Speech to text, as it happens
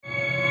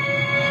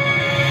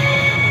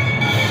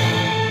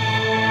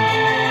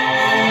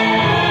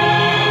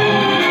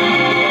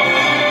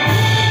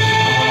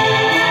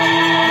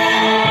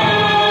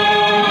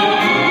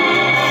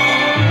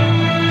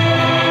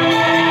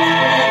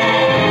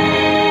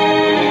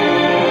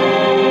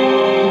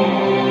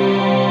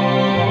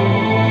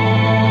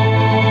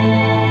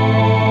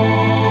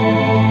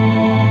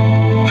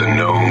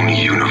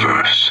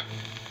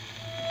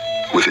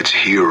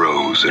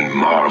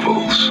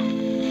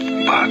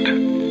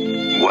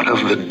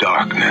of the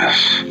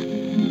darkness.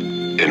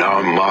 In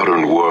our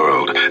modern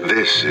world,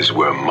 this is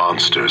where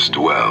monsters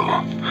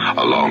dwell,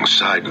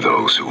 alongside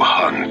those who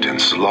hunt and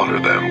slaughter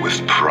them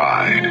with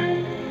pride.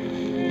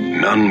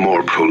 None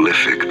more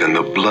prolific than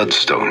the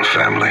Bloodstone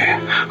family,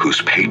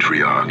 whose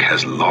patriarch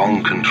has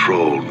long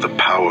controlled the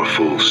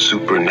powerful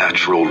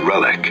supernatural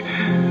relic,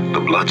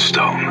 the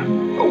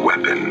Bloodstone, a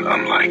weapon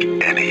unlike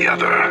any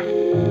other.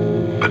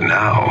 But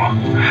now,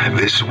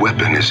 this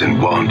weapon is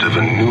in want of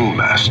a new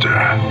master,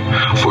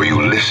 for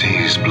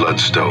Ulysses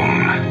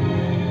Bloodstone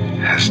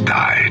has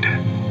died.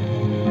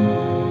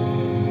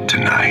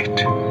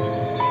 Tonight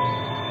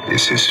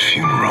is his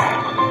funeral.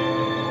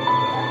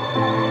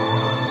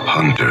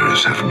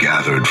 Hunters have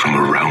gathered from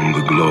around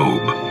the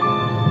globe,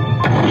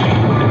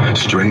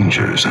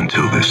 strangers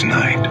until this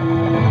night,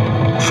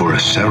 for a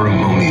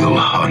ceremonial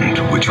hunt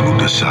which will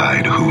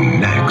decide who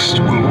next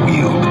will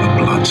wield the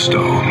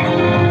Bloodstone.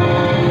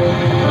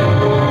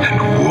 And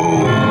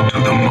woe to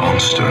the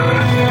monster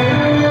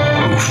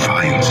who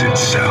finds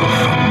itself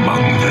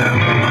among them.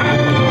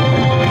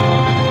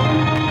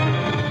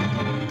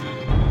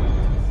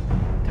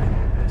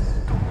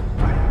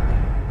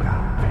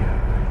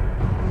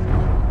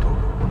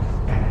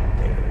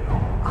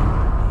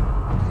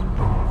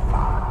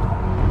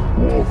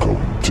 Welcome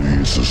to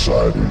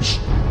E-Society's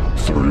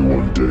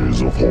 31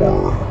 Days of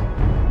Horror.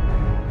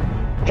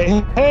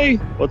 Hey,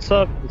 what's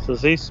up? This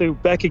is Isu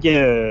back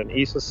again,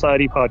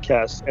 E-Society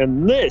Podcast,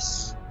 and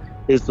this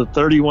is the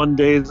 31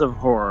 Days of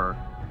Horror.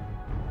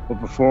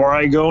 But before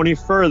I go any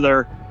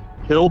further,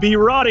 he'll be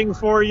rotting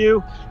for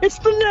you. It's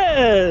the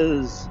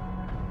Nez!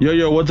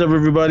 Yo, what's up,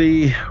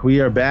 everybody? We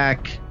are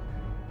back.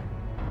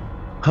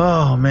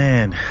 Oh,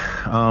 man.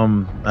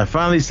 I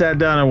finally sat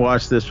down and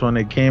watched this one.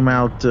 It came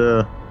out,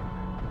 I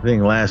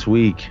think, last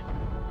week.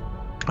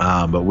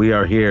 But we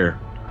are here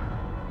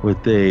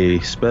with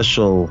a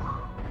special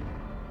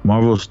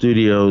Marvel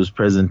Studios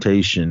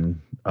presentation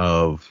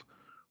of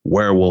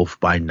Werewolf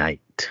by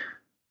Night.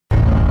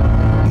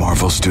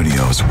 Marvel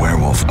Studios'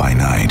 Werewolf by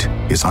Night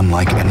is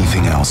unlike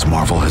anything else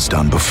Marvel has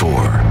done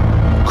before.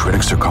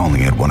 Critics are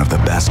calling it one of the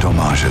best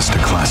homages to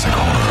classic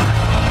horror.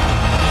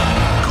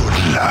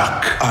 Good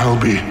luck. I'll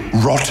be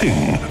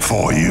rotting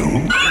for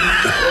you.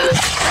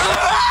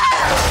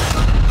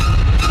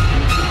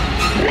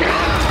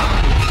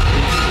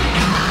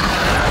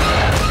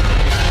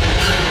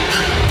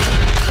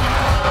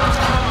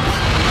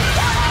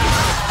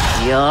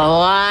 You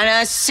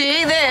wanna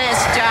see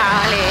this,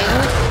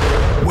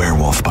 darling?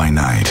 Werewolf by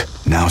Night,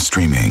 now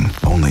streaming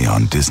only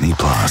on Disney+.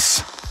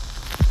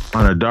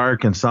 On a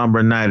dark and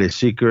somber night, a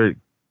secret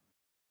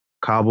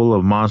cabal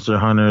of monster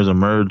hunters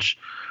emerge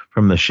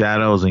from the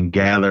shadows and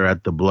gather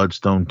at the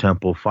Bloodstone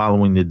Temple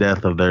following the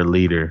death of their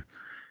leader.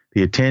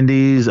 The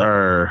attendees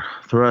are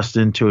thrust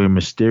into a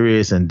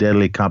mysterious and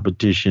deadly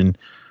competition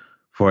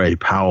for a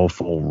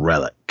powerful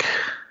relic.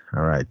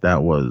 All right,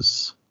 that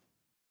was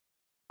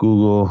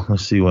Google.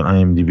 Let's see what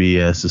IMDb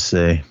has to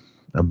say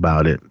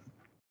about it.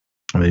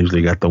 They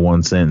usually got the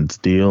one sentence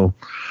deal.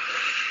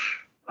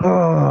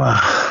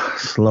 Oh,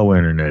 slow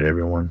internet,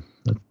 everyone.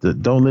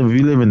 Don't live. If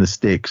you live in the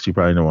sticks, you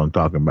probably know what I'm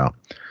talking about.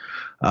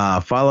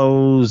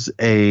 Follows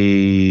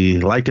a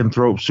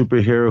lycanthrope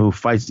superhero who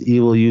fights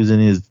evil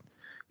using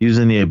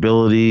the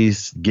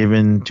abilities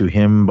given to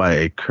him by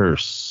a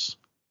curse.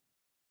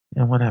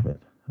 Yeah, what happened?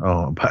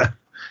 Oh,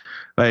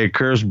 by a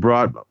curse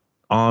brought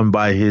on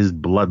by his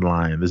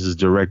bloodline. This is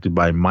directed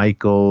by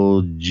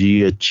Michael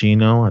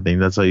Giacchino. I think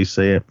that's how you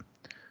say it.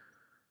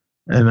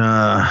 And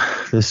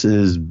this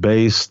is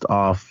based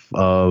off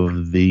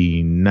of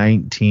the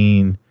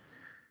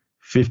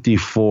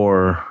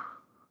 1954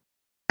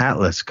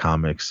 Atlas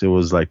comics. It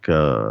was like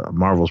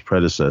Marvel's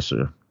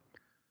predecessor.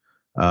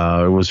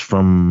 It was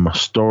from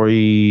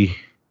Story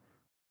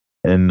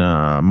and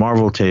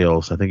Marvel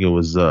Tales. I think it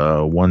was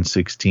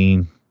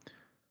 116.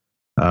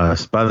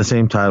 It's by the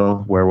same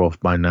title, Werewolf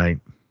by Night.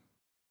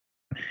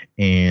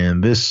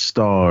 And this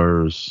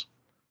stars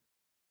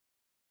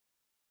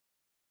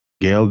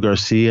Gael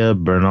Garcia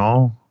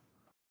Bernal.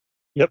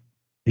 Yep.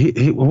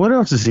 He what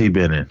else has he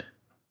been in?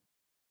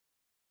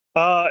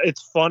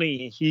 It's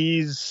funny.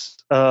 He's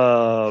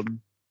like,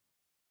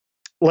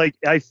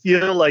 I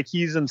feel like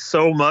he's in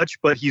so much,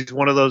 but he's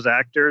one of those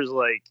actors,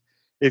 like,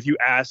 if you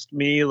asked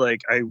me,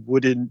 like, I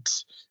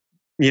wouldn't,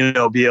 be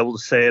able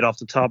to say it off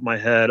the top of my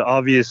head.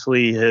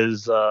 Obviously,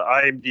 his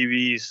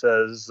IMDb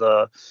says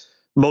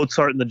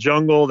Mozart in the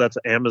Jungle. That's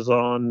an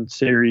Amazon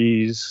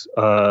series.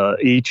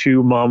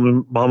 Ichu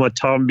Mama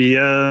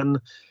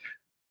Tambien.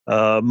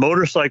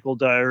 Motorcycle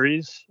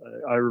Diaries.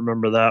 I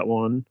remember that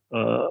one.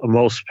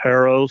 Amos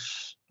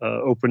Peros.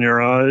 Open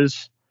Your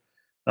Eyes.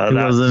 He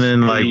wasn't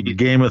in like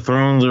Game of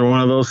Thrones or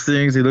one of those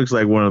things. He looks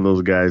like one of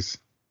those guys.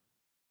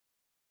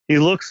 He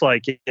looks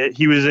like it.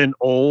 He was in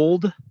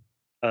Old.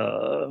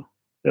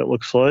 It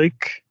looks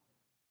like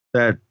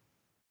that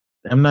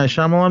M. Night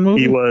Shyamalan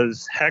movie. He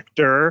was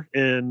Hector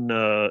in.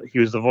 He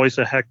was the voice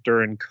of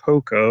Hector in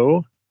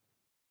Coco.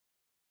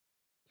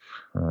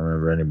 I don't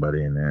remember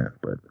anybody in that,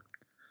 but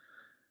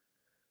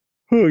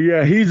Oh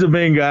yeah, he's the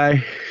main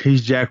guy.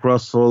 He's Jack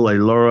Russell,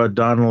 Laura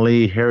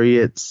Donnelly,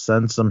 Harriet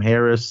Sansom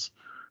Harris,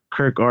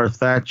 Kirk R.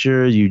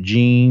 Thatcher,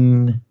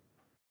 Eugene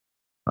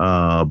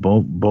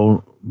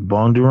Bondurant,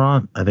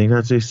 I think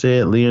that's how you say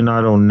it,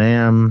 Leonardo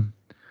Nam,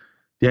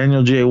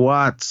 Daniel J.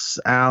 Watts,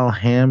 Al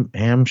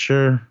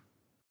Hampshire,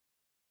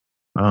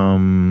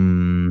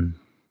 and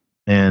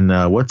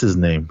what's his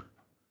name?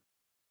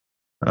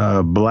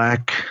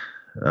 Black.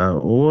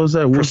 What was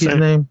that Wookiee's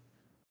name?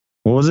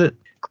 What was it?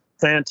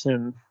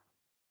 Stanton.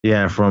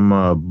 Yeah, from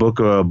Book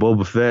of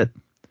Boba Fett,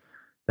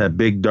 that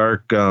big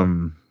dark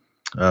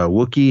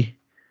Wookiee.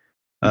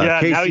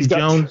 Yeah, Casey now he's got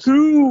Jones.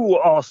 2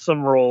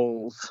 awesome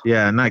roles.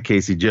 Yeah, not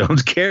Casey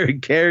Jones.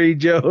 Carrie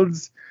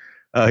Jones.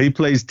 He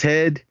plays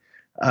Ted.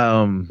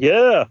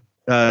 Yeah.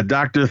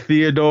 Dr.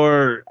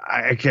 Theodore,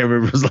 I can't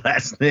remember his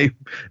last name,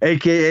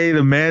 aka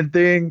the Man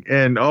Thing.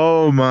 And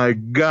oh my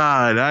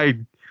God, I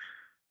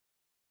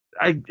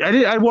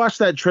watched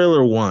that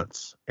trailer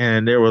once,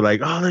 and they were like,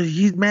 "Oh,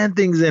 he's Man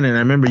Thing's in it." I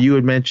remember you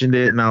had mentioned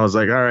it, and I was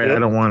like, "All right, I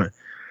don't want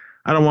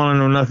to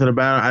know nothing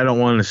about it. I don't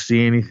want to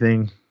see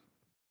anything."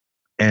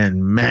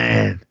 And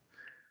man,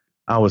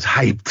 I was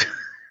hyped.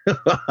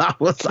 I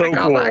was So like,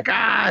 cool. "Oh my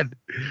God!"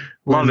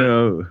 When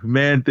the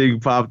Man Thing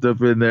popped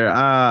up in there,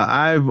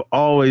 I've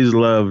always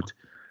loved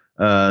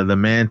the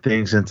Man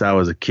Thing since I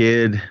was a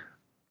kid.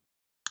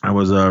 I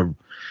was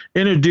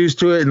introduced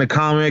to it in the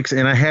comics,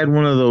 and I had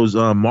one of those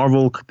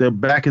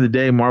back in the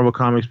day, Marvel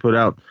Comics put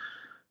out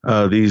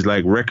these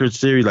like record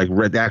series, like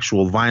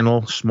actual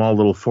vinyl, small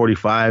little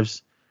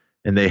 45s,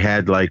 and they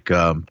had like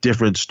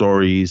different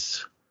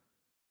stories,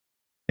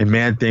 and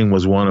Man Thing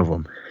was one of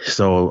them.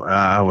 So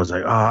I was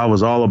like, oh, I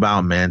was all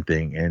about Man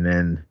Thing. And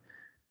then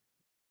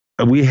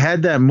we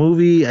had that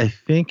movie, I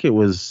think it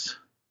was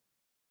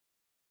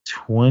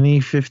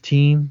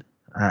 2015.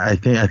 I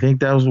think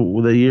that was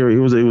the year. It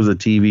was a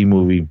TV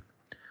movie.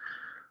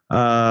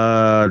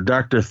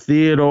 Dr.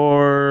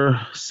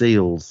 Theodore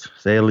Sales,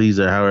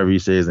 or however you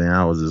say his name.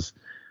 That was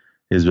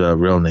his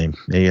real name.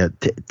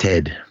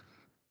 Ted.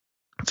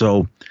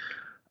 So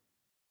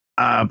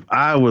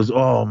I was,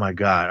 oh my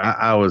God,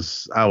 I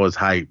was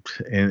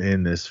hyped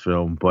in this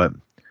film. But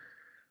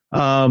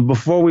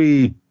before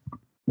we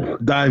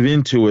dive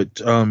into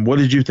it, what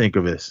did you think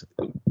of this?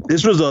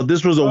 This was a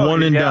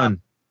one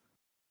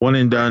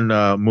and done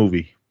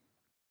movie.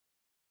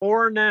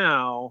 For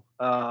now,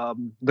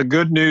 the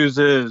good news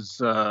is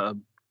the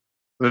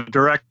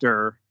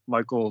director,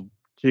 Michael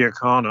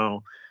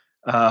Giacchino,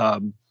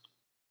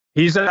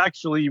 he's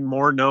actually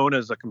more known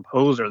as a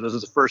composer. This is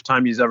the first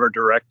time he's ever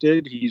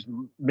directed. He's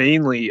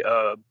mainly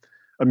a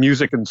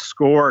music and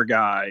score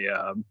guy.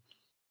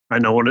 I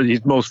know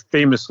he's most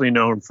famously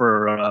known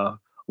for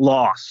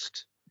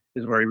Lost,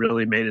 is where he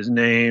really made his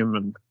name,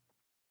 and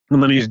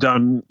then he's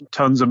done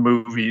tons of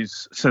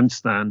movies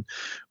since then.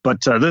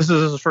 But this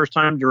is his first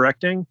time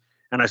directing.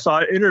 And I saw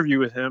an interview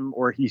with him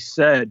where he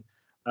said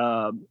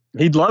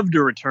he'd love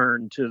to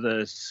return to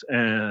this.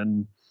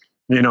 And,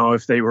 you know,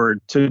 if they were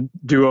to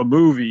do a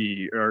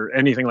movie or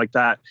anything like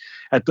that,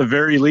 at the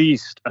very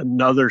least,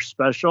 another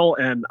special.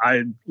 And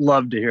I'd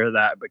love to hear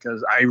that,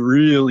 because I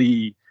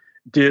really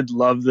did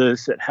love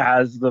this. It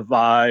has the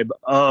vibe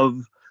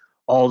of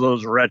all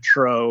those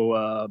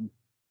retro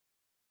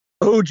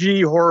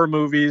OG horror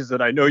movies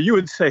that I know you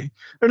would say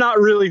they're not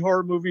really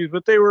horror movies,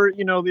 but they were,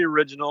 you know, the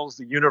originals,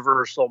 the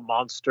Universal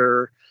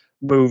monster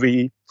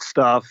movie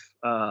stuff.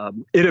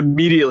 It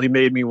immediately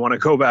made me want to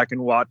go back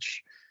and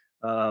watch,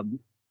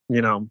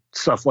 you know,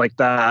 stuff like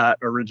that,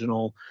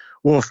 original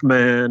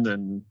Wolfman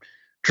and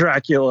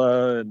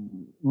Dracula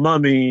and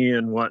Mummy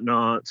and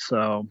whatnot.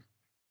 So,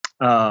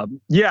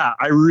 yeah,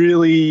 I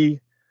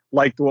really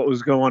liked what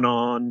was going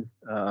on.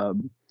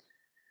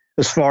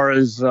 As far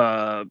as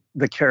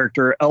the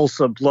character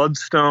Elsa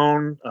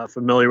Bloodstone,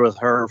 familiar with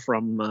her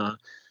from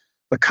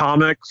the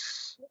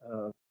comics.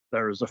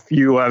 There's a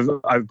few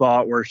I've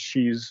bought where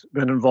she's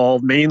been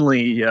involved,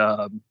 mainly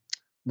the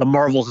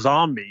Marvel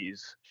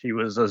Zombies. She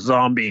was a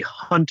zombie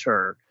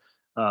hunter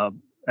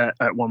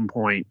at one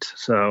point.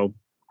 So,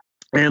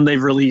 and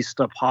they've released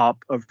a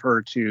pop of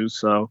her too.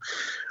 So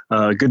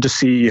good to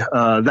see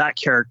that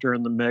character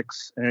in the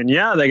mix. And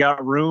yeah, they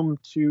got room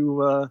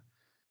to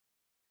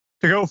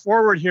go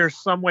forward here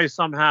some way,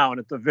 somehow. And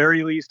at the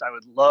very least, I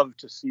would love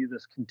to see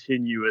this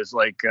continue as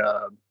like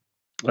a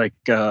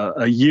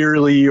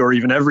yearly or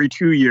even every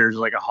 2 years,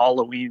 like a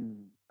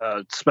Halloween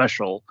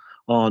special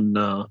on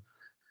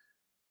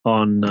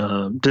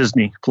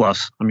Disney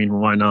Plus. I mean,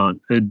 why not?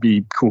 It'd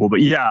be cool.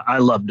 But yeah, I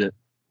loved it.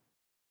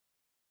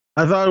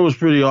 I thought it was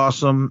pretty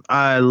awesome.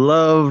 I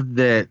loved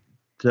that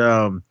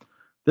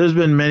there's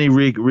been many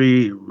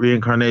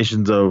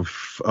reincarnations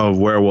of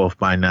Werewolf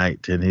by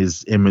Night, and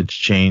his image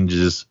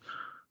changes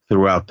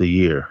throughout the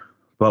year.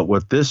 But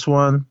with this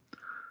one,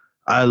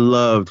 I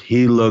loved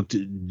he looked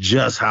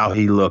just how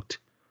he looked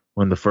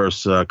when the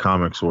first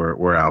comics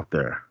were out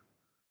there.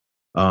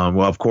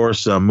 Well, of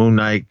course, Moon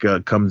Knight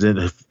comes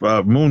in.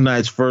 Moon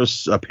Knight's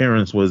first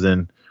appearance was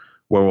in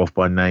Werewolf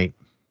by Night.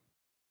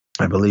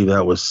 I believe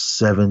that was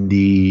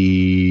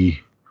 72.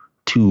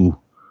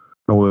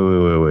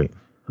 Oh, wait.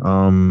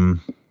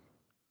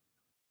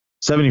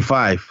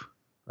 75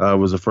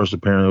 was the first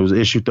appearance. It was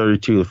issue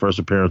 32, the first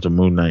appearance of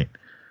Moon Knight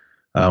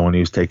when he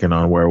was taking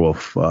on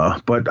Werewolf.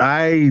 But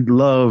I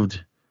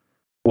loved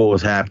what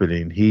was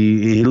happening.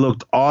 He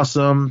looked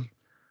awesome.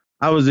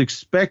 I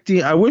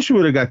wish we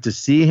would have got to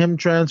see him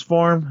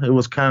transform. It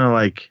was kind of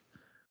like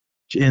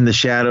in the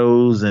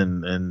shadows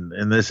and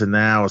this and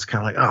that. I was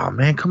kind of like, oh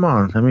man, come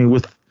on. I mean,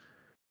 with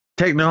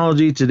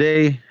technology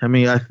today, I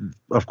mean,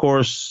 of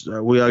course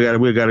we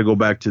got to go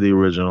back to the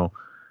original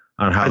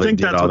on how I they think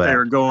did that's all what that. they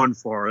were going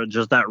for,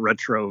 just that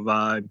retro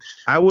vibe.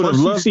 I would have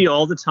Plus, you loved. see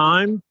all the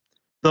time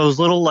those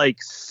little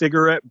like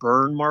cigarette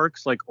burn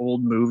marks, like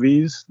old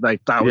movies.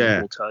 Like that was Yeah. a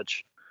cool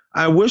touch.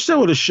 I wish they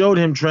would have showed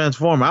him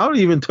transform. I would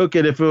even took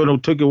it if it would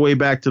have took it way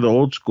back to the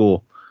old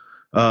school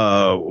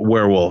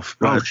Werewolf.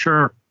 But,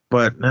 Sure.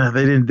 but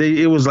they didn't.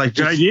 It was like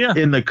Good just idea.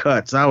 in the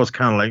cuts. I was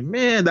kind of like,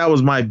 man, that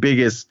was my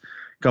biggest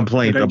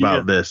complaint Good idea.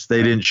 about this.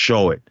 They didn't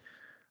show it.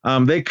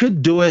 They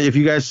could do it if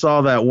you guys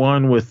saw that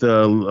one with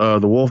the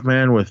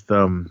Wolfman with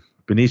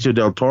Benicio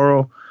del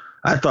Toro.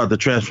 I thought the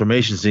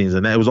transformation scenes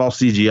and that was all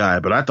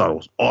CGI, but I thought it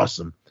was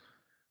awesome.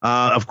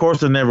 Of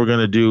course, they're never going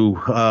to do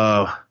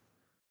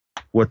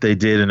what they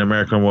did in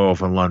American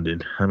Werewolf in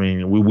London. I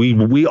mean,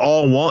 we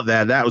all want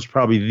that. That was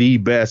probably the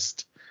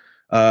best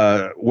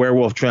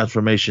werewolf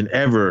transformation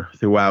ever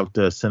throughout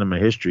cinema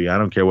history. I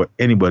don't care what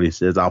anybody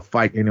says. I'll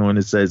fight anyone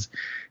that says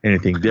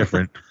anything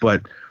different.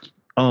 But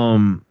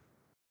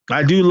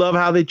I do love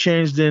how they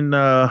changed in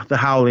The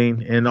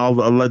Howling and all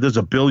the. There's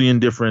a billion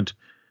different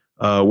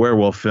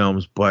werewolf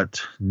films,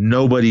 but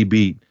nobody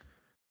beat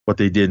what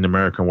they did in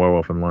American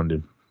Werewolf in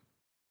London.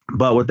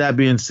 But with that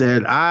being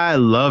said, I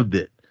loved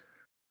it.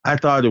 I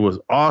thought it was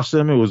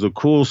awesome. It was a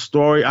cool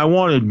story. I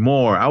wanted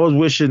more. I was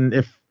wishing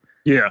if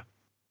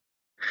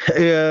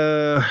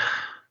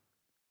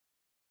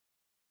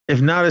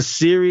not a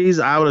series,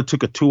 I would have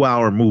took a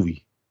 2-hour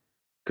movie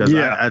because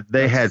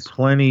they had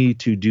plenty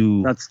to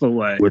do. That's the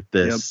way with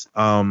this.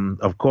 Yep.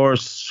 Of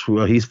course,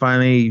 he's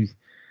finally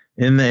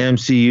in the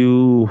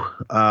MCU.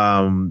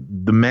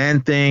 The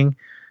Man-Thing.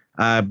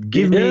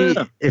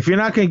 If you're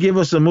not going to give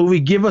us a movie,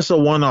 give us a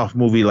one-off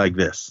movie like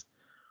this,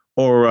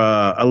 or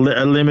a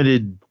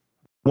limited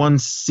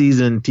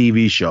one-season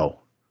TV show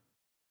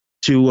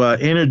to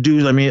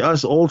introduce. I mean,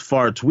 us old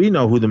farts, we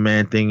know who the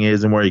Man-Thing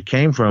is and where he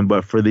came from,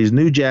 but for these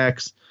new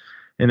jacks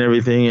and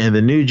everything, and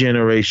the new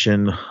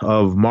generation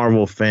of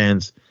Marvel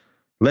fans,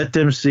 let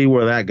them see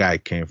where that guy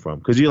came from.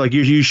 Because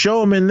you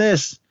show him in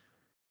this,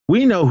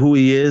 we know who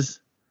he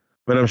is,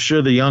 but I'm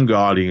sure the younger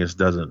audience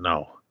doesn't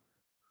know.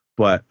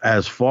 But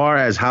as far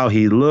as how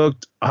he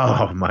looked,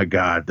 oh my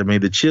God. I mean,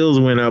 the chills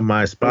went up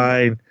my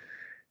spine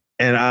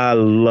and I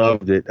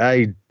loved it.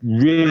 I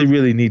really,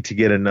 really need to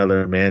get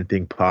another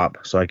Man-Thing pop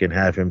so I can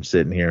have him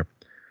sitting here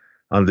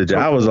on the.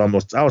 I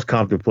was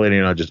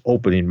contemplating on just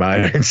opening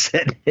mine and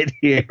setting it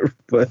here,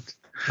 but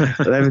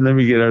let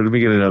me get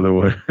another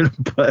one.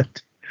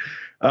 But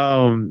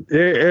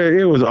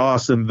it was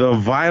awesome. The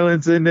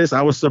violence in this,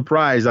 I was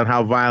surprised on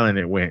how violent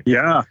it went.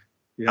 Yeah.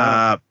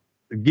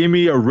 Give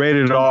me a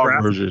rated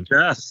R version.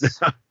 Yes.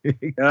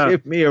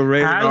 Give me a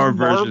rated R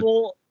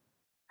version.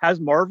 Has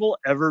Marvel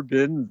ever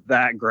been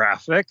that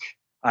graphic?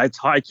 I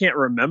can't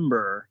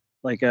remember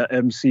like a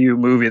MCU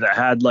movie that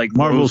had like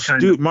Marvel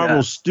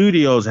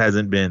Studios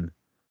hasn't been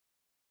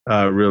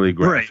really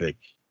graphic.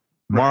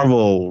 Right.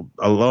 Marvel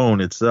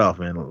alone itself,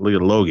 and look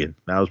at Logan.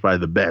 That was probably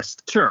the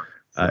best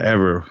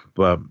ever.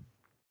 But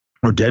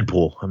or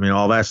Deadpool. I mean,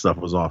 all that stuff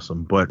was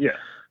awesome. But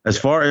as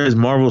far as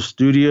Marvel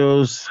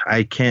Studios,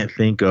 I can't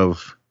think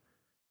of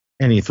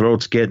any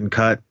throats getting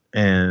cut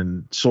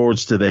and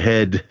swords to the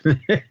head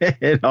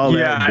and all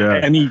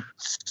that. And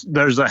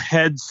there's a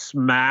head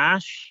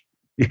smash.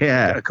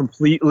 Yeah. A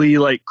completely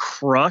like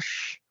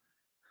crush.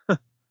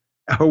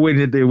 Or when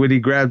he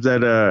grabs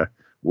that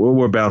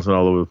we're bouncing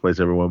all over the place,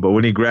 everyone. But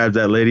when he grabs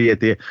that lady at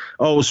the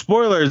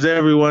spoilers,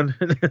 everyone.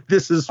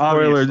 This is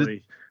spoilers.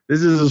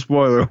 This is a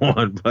spoiler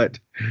one, but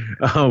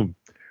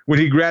when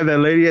he grabbed that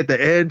lady at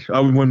the end,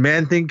 when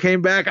Man-Thing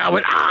came back, I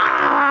went,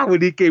 when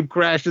he came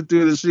crashing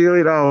through the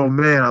ceiling, oh,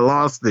 man, I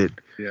lost it.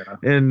 Yeah.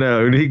 And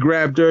when he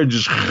grabbed her,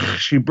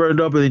 she burned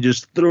up, and he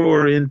just threw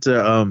her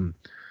into,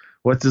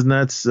 what's his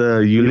nuts?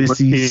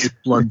 Ulysses.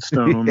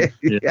 Bloodstone.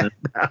 Yeah.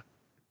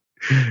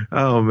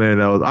 Oh,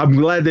 man, I'm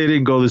glad they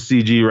didn't go the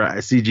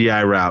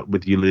CGI route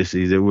with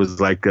Ulysses. It was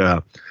like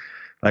those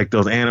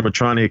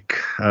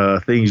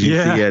animatronic things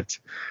you see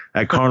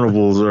at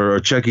carnivals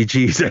or Chuck E.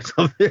 Cheese or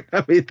something.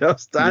 I mean, I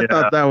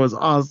thought that was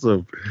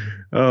awesome.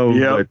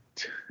 But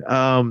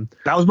that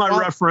was my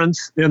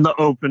reference in the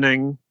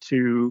opening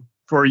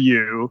for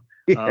you.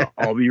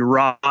 I'll be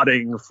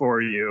rotting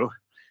for you,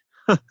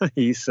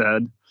 he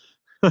said.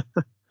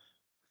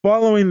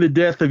 Following the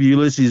death of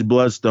Ulysses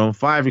Bloodstone,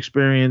 5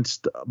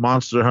 experienced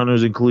monster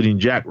hunters, including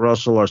Jack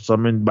Russell, are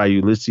summoned by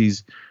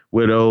Ulysses'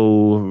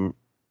 widow,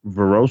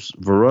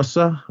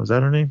 Verosa. Was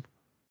that her name?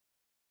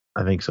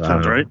 I think so.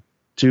 Sounds right.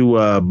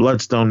 To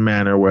Bloodstone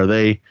Manor, where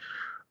they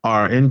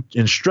are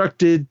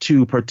instructed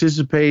to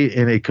participate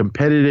in a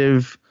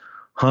competitive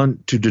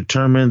hunt to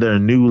determine their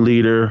new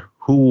leader,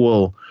 who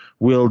will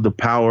wield the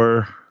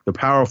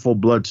powerful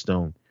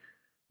Bloodstone.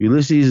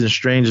 Ulysses'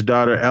 strange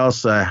daughter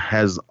Elsa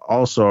has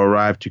also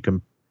arrived to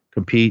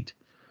compete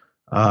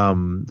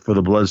for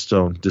the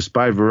Bloodstone,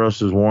 despite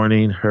Verosa's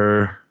warning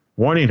her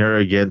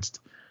against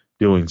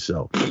doing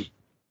so.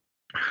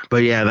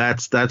 But yeah,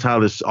 that's how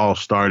this all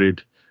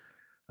started.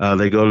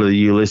 They go to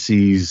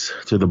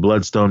the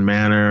Bloodstone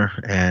Manor,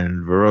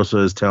 and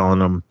Verosa is telling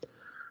them,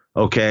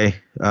 okay,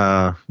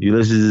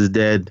 Ulysses is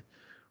dead.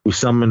 We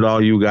summoned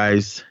all you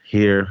guys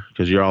here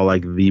because you're all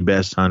like the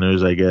best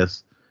hunters, I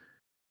guess.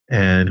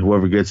 And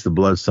whoever gets the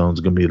Bloodstone is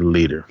going to be the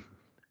leader.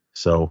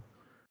 So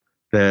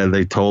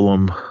they told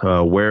him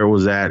where it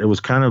was at. It was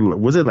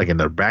was it like in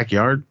their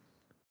backyard?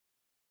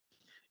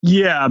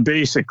 Yeah,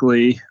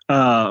 basically.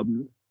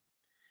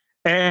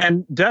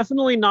 And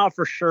definitely not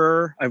for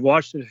sure. I've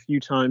watched it a few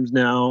times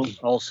now.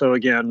 Also,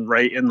 again,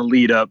 right in the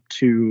lead up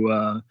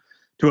to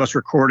us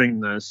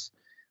recording this.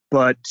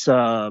 But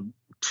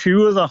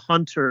two of the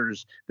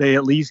hunters, they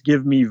at least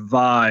give me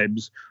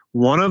vibes.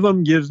 One of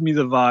them gives me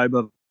the vibe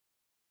of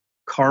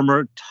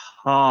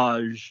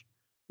Carmitage,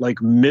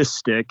 like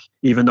mystic,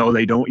 even though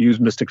they don't use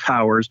mystic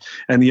powers.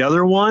 And the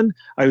other one,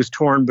 I was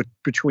torn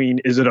between,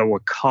 is it a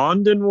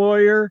Wakandan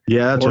warrior?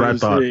 Yeah, that's what I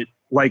thought.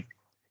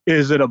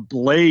 Is it a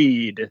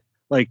Blade,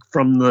 like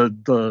from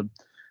the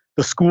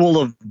school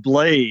of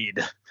Blade?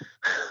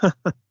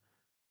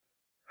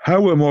 I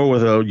went more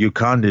with a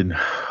Wakandan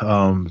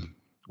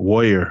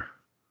warrior.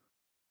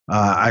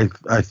 I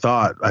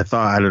thought,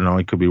 I don't know,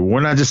 it could be.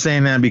 We're not just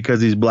saying that because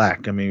he's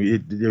black. I mean,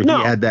 he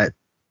had that,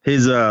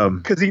 his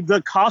because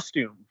the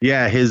costume.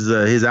 Yeah,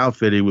 his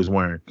outfit he was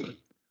wearing.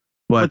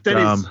 But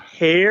then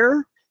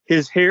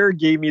his hair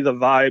gave me the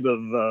vibe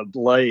of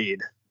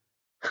Blade.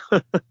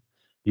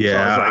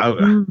 Yeah,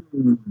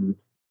 so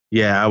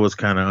I was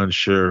kind of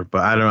unsure,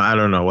 but I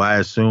don't know. I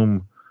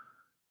assume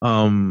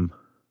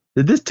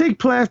did this take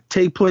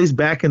place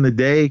back in the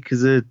day,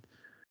 cuz it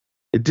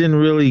didn't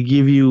really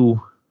give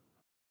you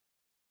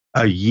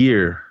a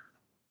year.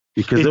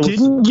 Because it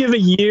didn't give a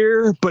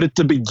year, but at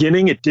the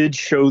beginning it did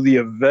show the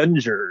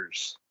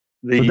Avengers.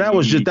 But that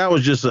was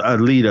just a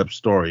lead up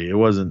story. It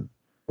wasn't.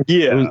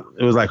 Yeah.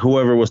 It was like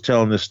whoever was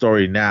telling this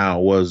story now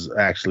was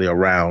actually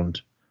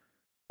around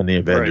in the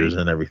Avengers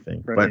and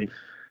everything. Right.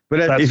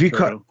 But if you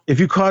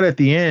caught at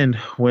the end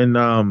when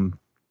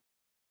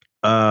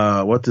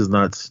what's his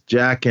nuts,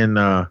 Jack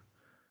and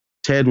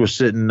Ted were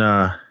sitting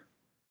at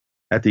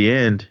the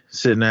end,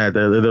 sitting at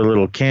their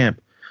little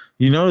camp,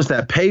 you notice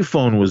that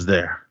payphone was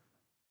there.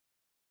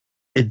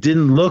 It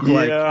didn't look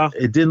like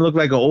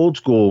an old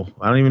school.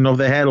 I don't even know if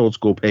they had old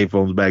school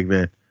payphones back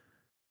then.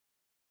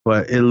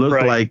 But it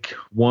looked like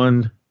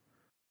one.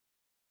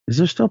 Is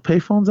there still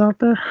payphones out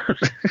there?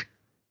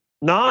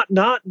 Not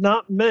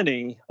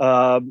many.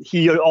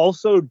 He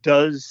also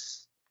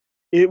does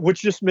it,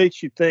 which just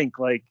makes you think,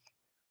 like,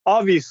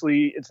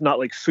 obviously it's not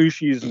like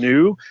sushi is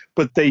new,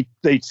 but they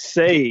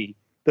say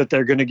that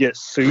they're going to get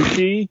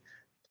sushi.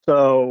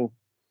 So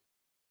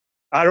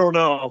I don't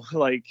know,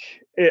 like,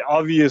 it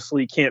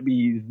obviously can't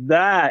be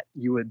that,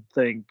 you would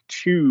think,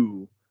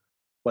 too,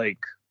 like,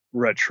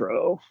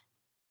 retro.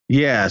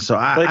 Yeah, so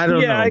I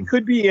don't know. Yeah, it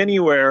could be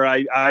anywhere,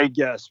 I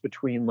guess,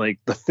 between, like,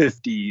 the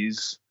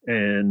 50s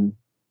and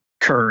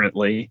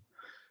currently.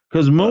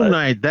 Because Moon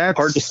Knight, that's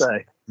hard to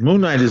say.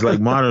 Moon Knight is like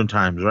modern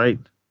times, right?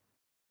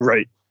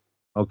 Right.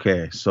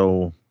 Okay,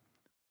 so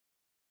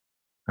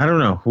I don't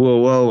know.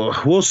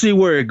 We'll see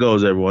where it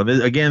goes, everyone. This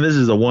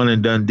is a one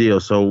and done deal,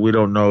 so we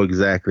don't know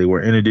exactly.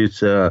 We're introduced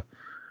to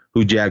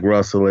who Jack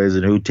Russell is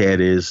and who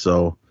Ted is,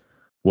 so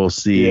we'll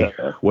see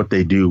what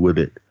they do with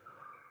it.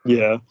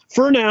 Yeah,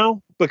 for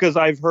now, because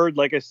I've heard,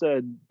 like I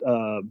said,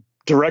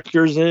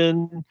 directors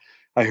in.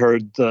 I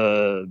heard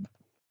the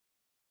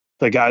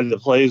guy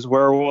that plays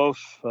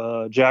Werewolf,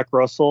 Jack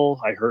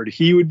Russell. I heard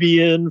he would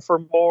be in for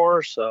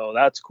more, so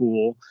that's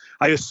cool.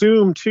 I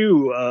assume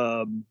too.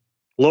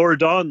 Laura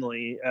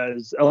Donnelly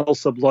as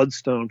Elsa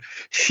Bloodstone,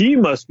 she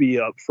must be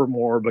up for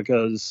more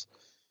because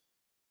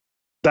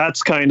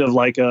that's kind of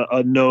like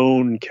a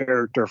known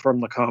character from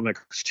the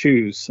comics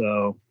too.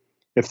 So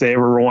if they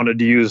ever wanted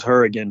to use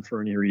her again for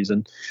any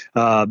reason,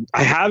 I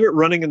have it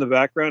running in the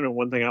background. And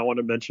one thing I want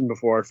to mention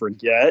before I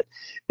forget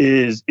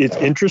is it's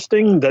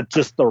interesting that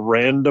just the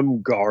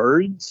random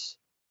guards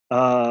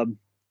of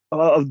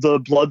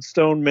the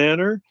Bloodstone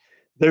Manor,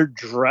 they're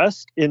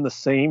dressed in the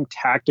same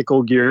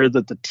tactical gear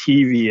that the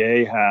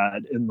TVA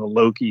had in the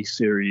Loki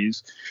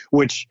series,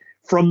 which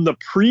from the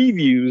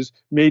previews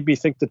made me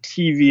think the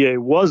TVA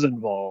was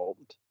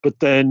involved. But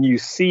then you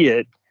see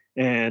it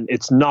and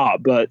it's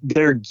not. But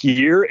their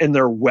gear and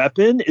their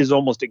weapon is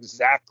almost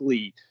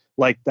exactly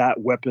like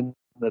that weapon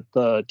that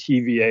the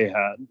TVA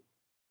had.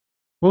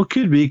 Well, it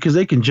could be because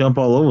they can jump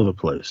all over the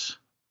place.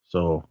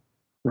 So,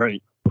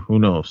 right. Who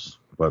knows?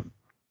 But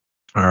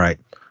all right.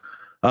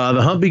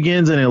 The hunt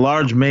begins in a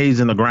large maze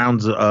in the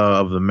grounds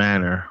of the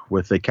manor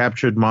with a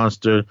captured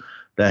monster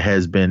that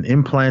has been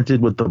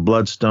implanted with the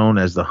Bloodstone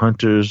as the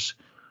hunter's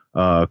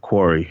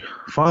quarry.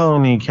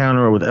 Following the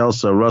encounter with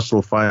Elsa,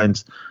 Russell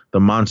finds the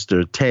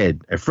monster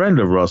Ted, a friend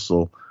of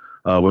Russell,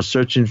 was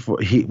searching for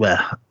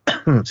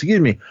excuse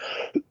me,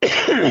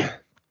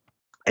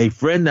 a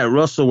friend that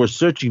Russell was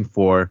searching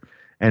for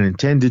and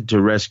intended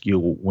to rescue.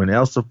 When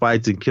Elsa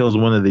fights and kills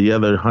one of the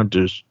other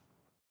hunters.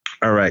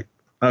 All right.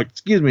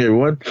 Excuse me,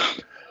 everyone.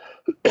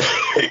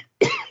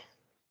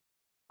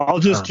 I'll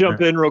just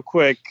jump in real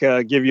quick,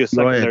 give you a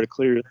second there to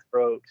clear your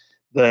throat.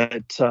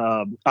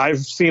 That I've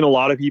seen a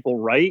lot of people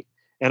write,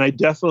 and I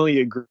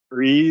definitely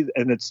agree,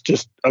 and it's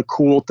just a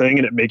cool thing,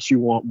 and it makes you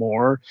want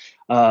more.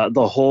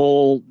 The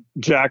whole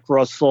Jack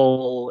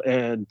Russell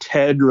and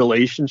Ted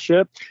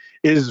relationship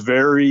is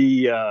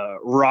very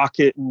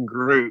Rocket and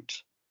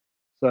Groot.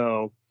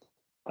 So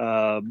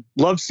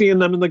love seeing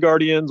them in the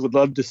Guardians. Would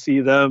love to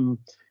see them,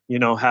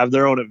 have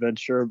their own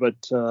adventure. But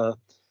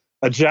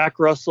a Jack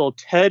Russell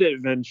Ted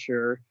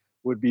adventure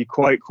would be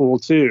quite cool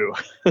too.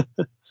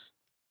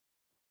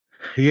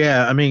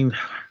 Yeah, I mean,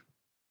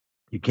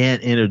 you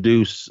can't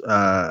introduce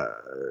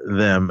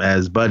them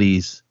as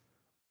buddies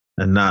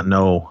and not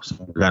know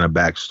some kind of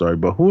backstory.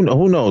 But who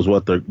knows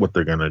what they're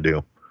gonna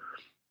do?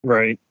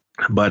 Right.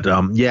 But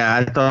yeah,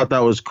 I thought that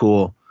was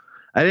cool.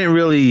 I didn't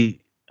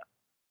really.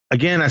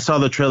 Again, I saw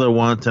the trailer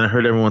once and I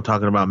heard everyone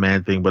talking about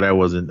Man-Thing, but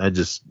I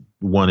just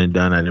one and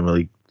done. I didn't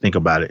really think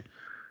about it.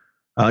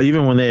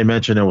 Even when they had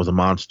mentioned it was a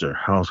monster,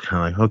 I was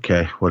kind of like,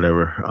 okay,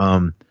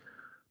 whatever.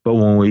 But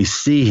when we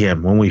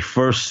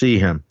first see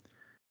him,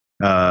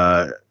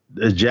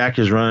 Jack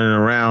is running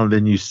around,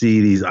 then you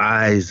see these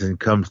eyes and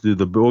comes through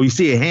you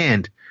see a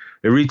hand.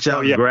 It reaches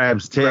out and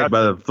grabs Ted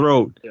by the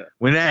throat. Yeah.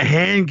 When that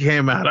hand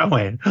came out, I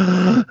went,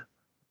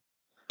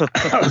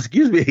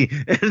 excuse me.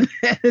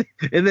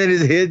 And then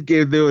his head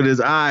came through and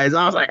his eyes.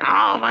 I was like,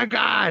 oh my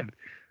God.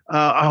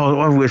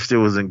 I wished it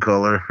was in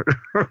color.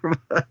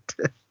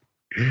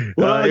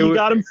 Well, you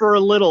got him for a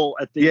little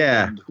at the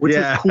end, which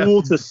is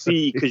cool to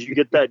see because you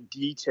get that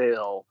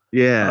detail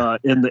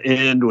in the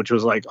end, which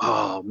was like,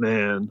 oh,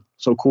 man,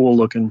 so cool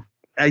looking.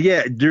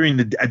 During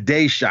a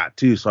day shot,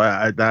 too, so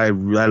I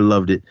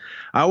loved it.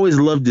 I always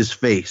loved his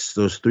face,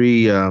 those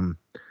three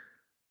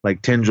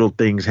like tendril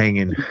things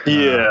hanging.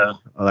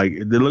 Like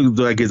it looks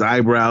like his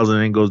eyebrows and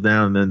then goes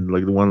down, and then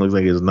like the one looks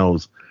like his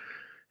nose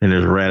and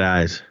his red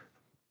eyes.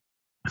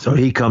 So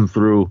he comes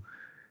through.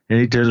 And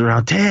he turns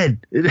around,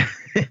 Ted, and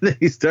then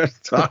he starts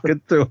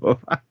talking to him.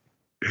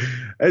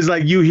 It's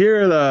like you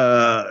hear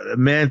the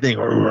Man-Thing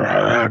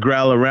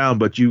growl around,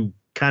 but you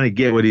kind of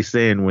get what he's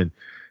saying when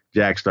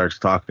Jack starts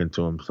talking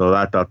to him. So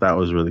I thought that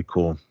was really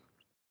cool.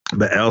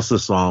 But Elsa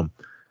saw him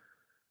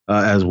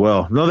as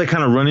well. No, they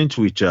kind of run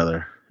into each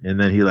other. And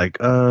then he like,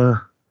 do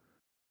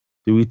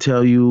we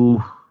tell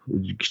you,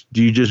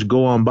 do you just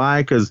go on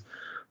by? Because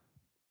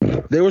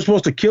they were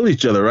supposed to kill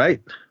each other,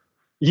 right?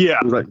 Yeah.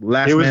 It was like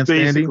last man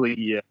standing.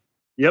 Yeah.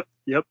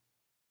 Yep.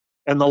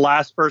 And the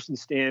last person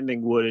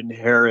standing would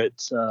inherit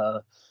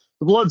the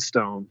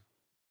Bloodstone.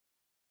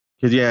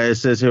 Because it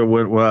says here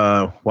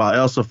while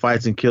Elsa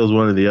fights and kills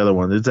one of the other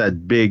ones. It's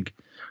that big.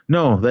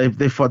 No,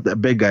 they fought that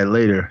big guy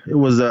later. It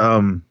was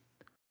the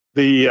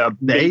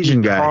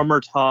Asian guy,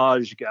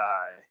 Armitage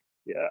guy.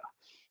 Yeah.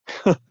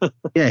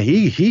 Yeah,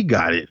 he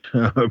got it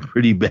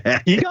pretty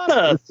bad. He got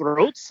a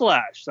throat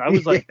slash. I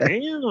was like,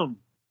 damn.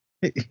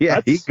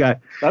 Yeah,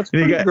 that's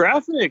pretty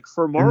graphic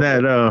for Marvel.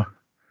 And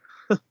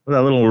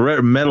that little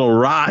red metal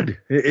rod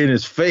in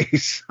his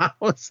face. I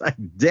was like,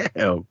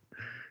 damn.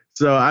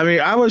 So I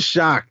mean, I was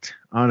shocked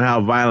on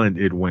how violent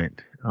it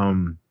went.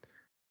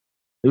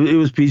 It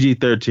was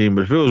PG-13,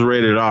 but if it was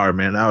rated R,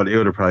 man, it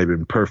would have probably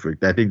been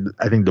perfect. I think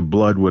the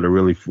blood would have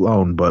really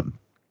flown, but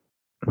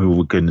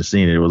we couldn't have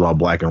seen it. It was all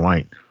black and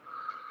white.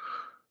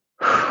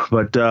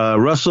 But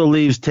Russell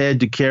leaves Ted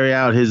to carry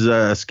out his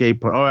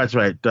escape. Oh, that's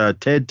right.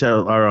 Jack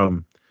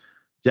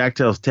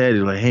tells Ted,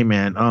 he's like, "Hey,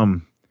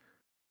 man,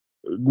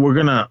 we're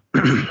gonna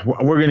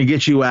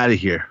get you out of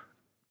here."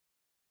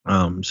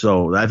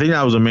 So I think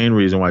that was the main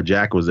reason why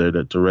Jack was there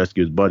to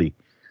rescue his buddy.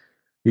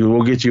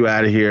 We'll get you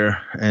out of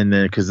here, and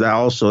then because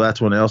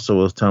that's when Elsa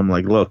was telling him,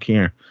 like, "Look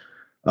here,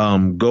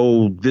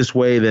 go this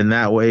way, then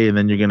that way, and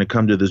then you're gonna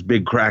come to this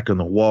big crack in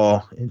the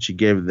wall." And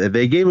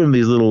they gave him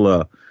these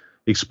little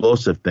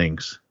explosive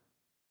things.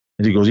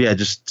 And he goes, yeah,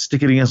 just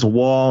stick it against the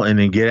wall and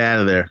then get out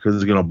of there because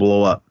it's gonna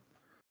blow up.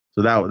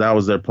 So that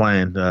was their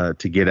plan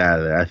to get out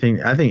of there. I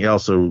think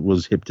Elsa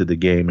was hip to the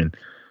game and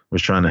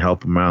was trying to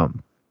help him out.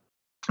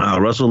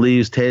 Russell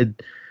leaves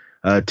Ted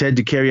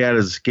to carry out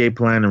his escape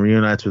plan and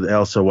reunites with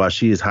Elsa while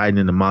she is hiding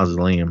in the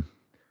mausoleum.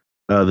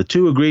 The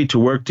two agree to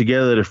work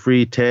together to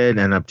free Ted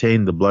and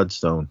obtain the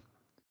Bloodstone.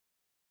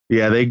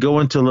 Yeah, they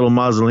go into a little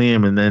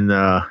mausoleum and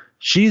then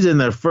she's in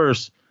there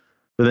first.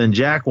 But then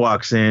Jack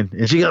walks in,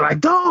 and she goes like,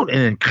 "Don't!"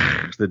 And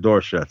then the door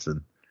shuts,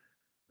 and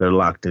they're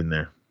locked in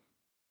there.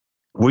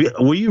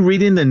 Were you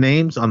reading the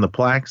names on the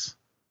plaques?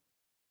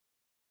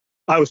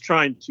 I was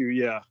trying to,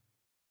 yeah.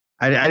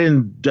 I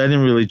didn't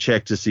really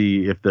check to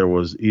see if there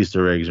was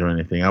Easter eggs or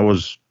anything. I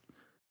was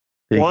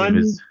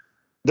thinking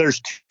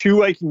there's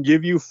two I can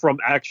give you from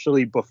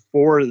actually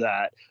before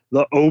that.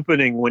 The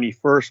opening when he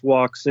first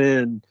walks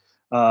in,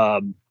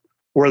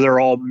 where they're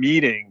all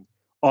meeting.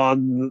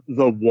 on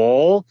the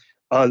wall,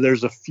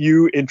 there's a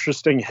few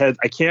interesting heads.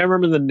 I can't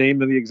remember the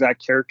name of the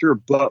exact character,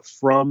 but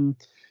from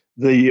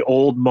the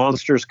old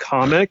Monsters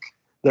comic,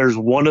 there's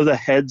one of the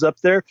heads up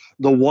there.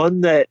 The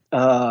one that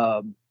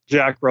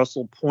Jack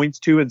Russell points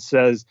to and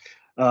says,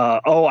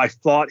 oh, I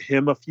fought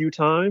him a few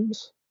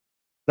times.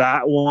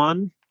 That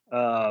one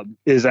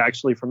is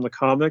actually from the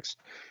comics.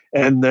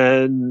 And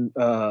then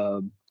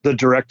the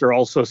director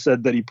also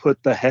said that he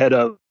put the head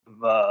of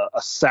a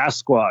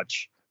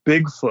Sasquatch,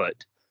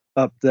 Bigfoot,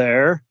 up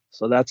there.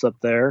 So that's up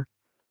there.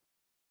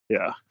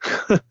 Yeah.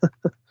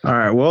 All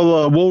right.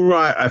 Well, we'll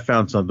run. I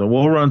found something.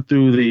 We'll run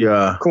through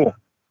the cool.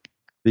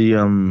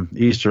 The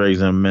Easter eggs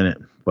in a minute,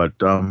 but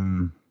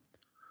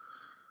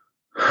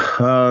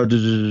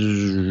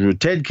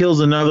Ted kills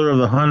another of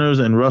the hunters,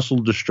 and Russell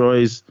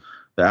destroys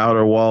the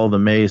outer wall of the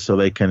maze so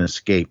they can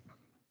escape.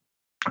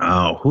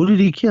 Who did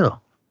he kill?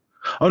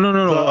 Oh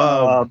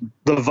no!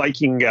 The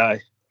Viking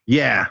guy.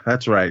 Yeah,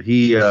 that's right.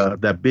 He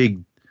that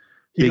big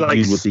dude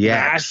with the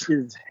axe. Smashed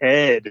his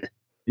head.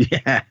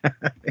 Yeah,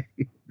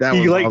 that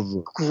he was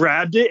awesome.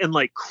 Grabbed it and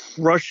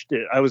crushed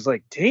it. I was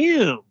like,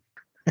 damn.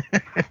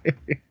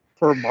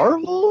 For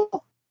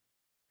Marvel.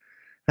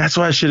 That's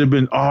why it should have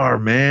been R,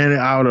 man.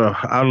 I would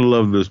have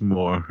loved this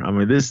more. I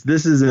mean, this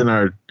is in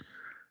our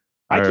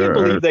I can't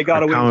believe they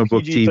got away comic with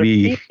book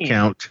TV PG-13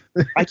 count.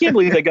 I can't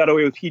believe they got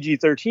away with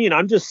PG-13.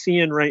 I'm just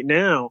seeing right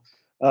now,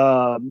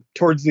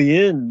 towards the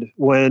end,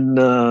 when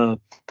the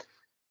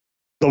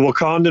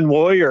Wakandan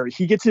warrior,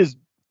 he gets his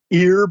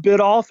ear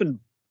bit off and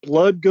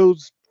blood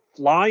goes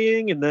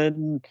flying, and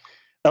then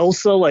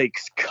Elsa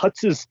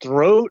cuts his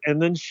throat,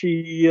 and then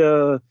she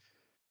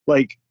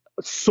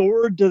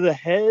sword to the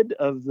head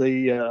of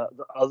the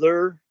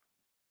other.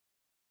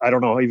 I don't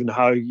know even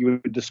how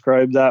you would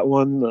describe that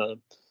one.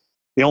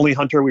 The only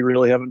hunter we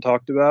really haven't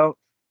talked about.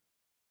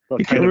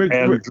 The kind of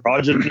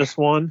androgynous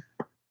one.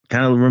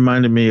 Kind of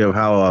reminded me of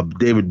how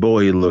David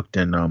Bowie looked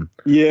in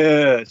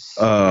yes.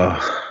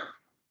 What's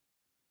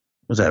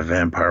that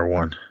vampire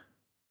one?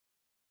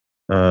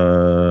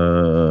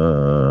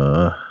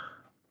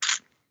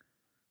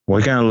 Well,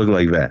 he kind of looked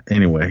like that.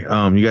 Anyway,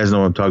 you guys know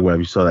what I'm talking about if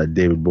you saw that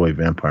David Bowie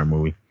vampire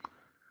movie.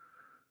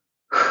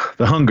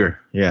 The Hunger.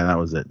 Yeah, that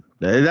was it.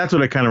 That's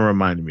what it kind of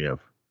reminded me of.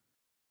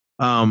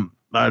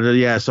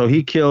 Yeah, so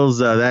he kills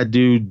that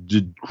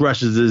dude,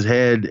 crushes his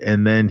head,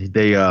 and then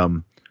they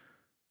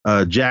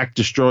Jack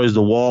destroys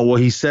the wall. Well,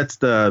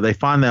 they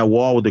find that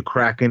wall with the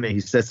crack in it. He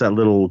sets that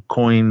little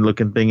coin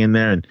looking thing in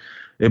there, and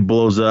it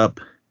blows up.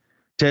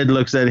 Ted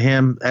looks at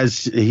him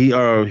as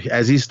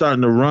he's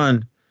starting to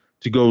run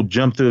to go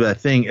jump through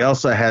that thing.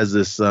 Elsa has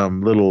this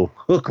little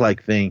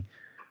hook-like thing,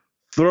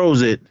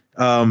 throws it.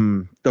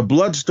 The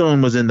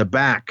bloodstone was in the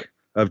back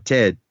of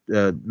Ted,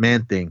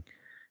 Man-Thing.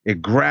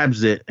 It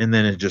grabs it, and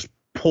then it just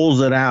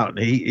pulls it out.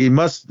 It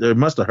must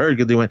have heard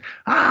because he went,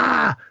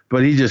 ah!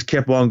 But he just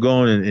kept on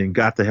going and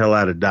got the hell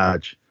out of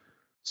Dodge.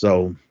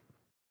 So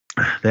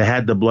they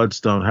had the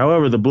bloodstone.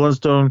 However, the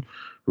bloodstone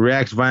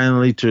reacts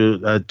violently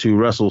to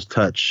Russell's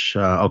touch.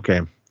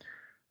 Okay.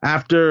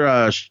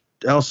 After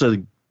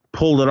Elsa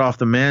pulled it off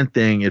the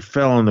Man-Thing, it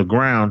fell on the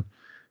ground.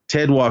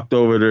 Jack went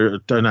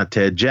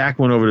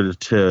over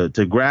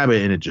to grab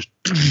it, and it just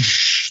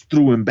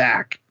threw him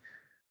back,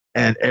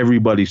 and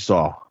everybody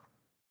saw.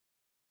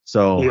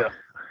 So yeah.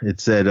 It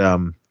said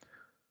the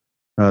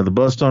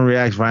bloodstone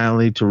reacts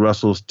violently to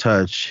Russell's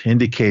touch,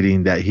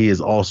 indicating that he is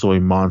also a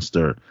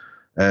monster.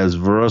 As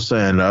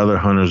Verosa and the other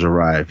hunters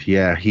arrive,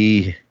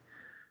 I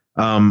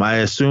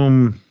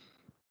assume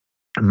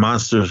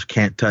monsters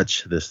can't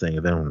touch this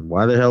thing. Then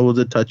why the hell was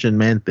it touching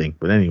Man-Thing?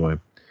 But anyway.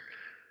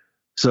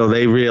 So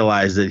they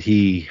realize that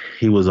he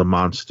was a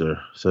monster.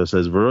 So it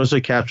says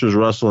Verosa captures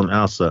Russell and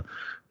Elsa,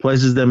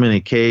 places them in a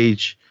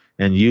cage,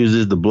 and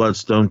uses the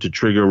bloodstone to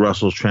trigger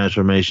Russell's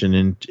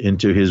transformation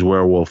into his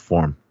werewolf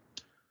form.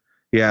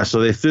 Yeah, so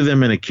they threw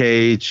them in a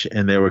cage,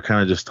 and they were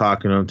kind of just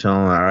talking to him,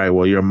 telling him, all right,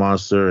 well, you're a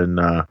monster, and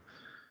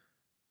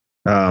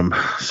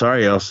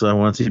sorry, Elsa,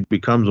 once he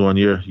becomes one,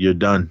 you're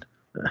done.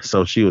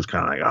 So she was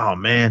kind of like, oh,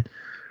 man.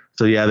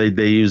 So yeah,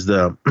 they used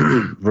the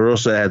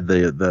Verosa had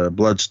the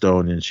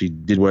bloodstone, and she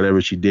did whatever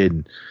she did.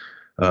 And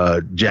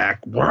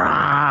Jack,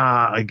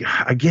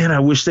 again, I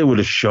wish they would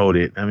have showed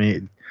it. I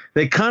mean,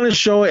 they kind of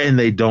show it and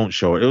they don't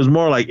show it. It was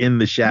more like in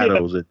the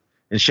shadows and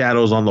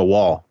shadows on the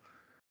wall.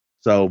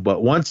 So,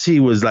 but once he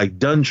was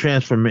done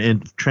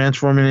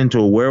transforming into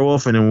a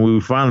werewolf, and then when we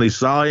finally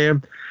saw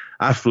him,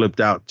 I flipped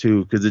out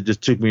too, because it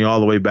just took me all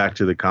the way back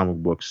to the comic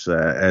books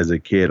as a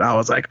kid. I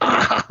was like,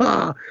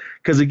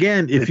 because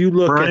again, if you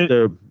look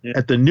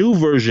at the new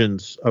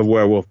versions of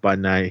Werewolf by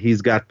Night,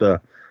 he's got the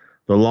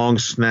long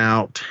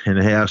snout, and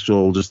the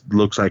hairstyle just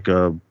looks like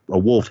a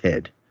wolf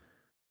head.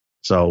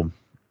 So,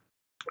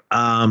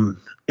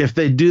 if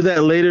they do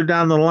that later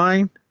down the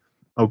line,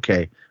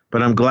 okay.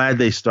 But I'm glad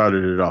they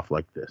started it off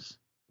like this.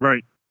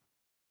 Right.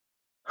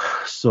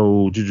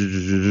 So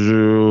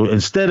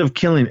instead of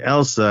killing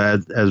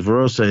Elsa as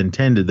Verosa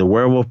intended, the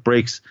werewolf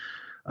breaks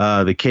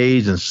the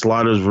cage and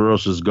slaughters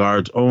Verosa's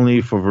guards,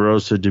 only for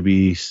Verosa to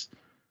be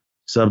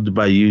subbed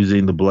by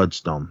using the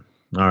bloodstone.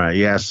 All right,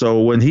 yeah. So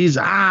when he's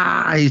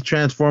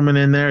transforming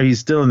in there, he's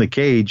still in the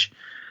cage,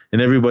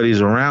 and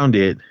everybody's around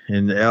it.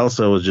 And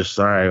Elsa was just,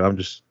 all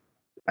right,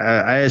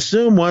 I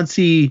assume once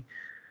he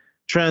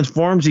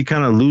transforms, he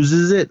kind of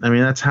loses it. I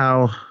mean, that's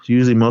how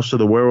usually most of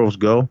the werewolves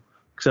go,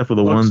 except for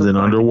the ones in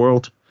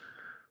Underworld.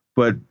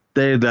 But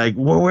they're like,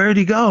 well, where'd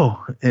he go?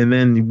 And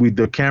then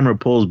the camera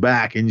pulls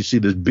back, and you see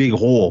this big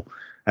hole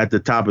at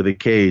the top of the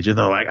cage, and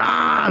they're like,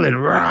 then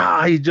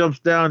he jumps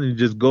down and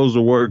just goes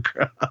to work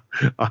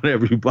on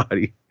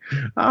everybody.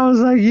 I was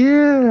like,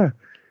 yeah.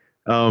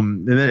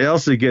 And then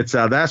Elsa gets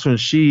out. That's when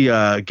she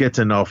gets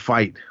in a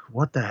fight.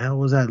 What the hell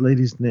was that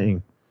lady's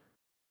name?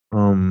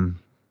 I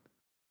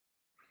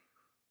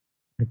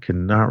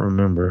cannot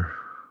remember.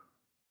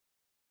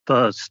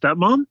 The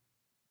stepmom?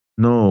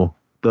 No,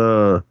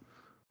 the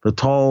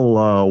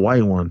tall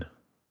white one.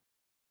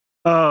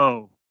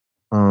 Oh.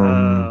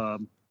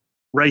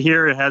 Right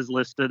here it has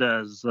listed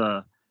as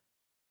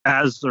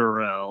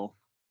Azrael.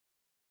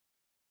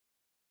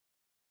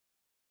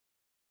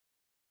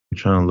 I'm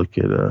trying to look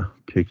at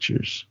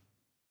pictures.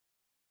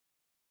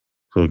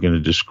 So we're going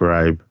to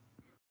describe.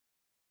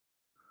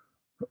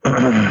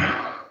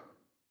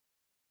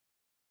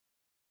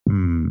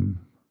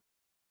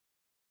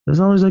 There's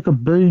always like a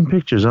billion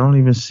pictures. I don't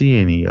even see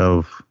any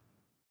of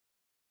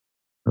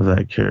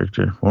that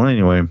character. Well,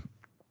 anyway,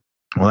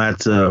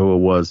 that's who it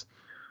was.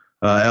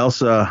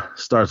 Elsa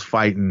starts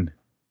fighting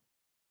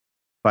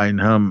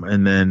him,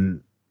 and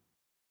then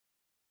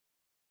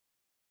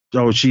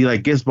she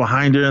like gets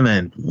behind her and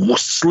then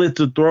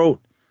slits her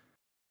throat,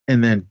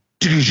 and then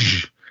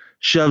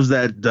shoves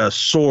that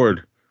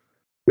sword,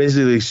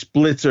 basically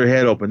splits her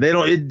head open.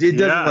 It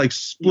doesn't like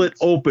split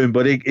open,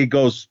 but it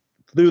goes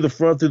through the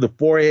front, through the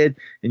forehead,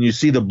 and you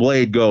see the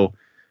blade go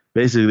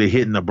basically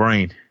hitting the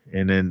brain,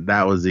 and then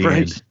that was the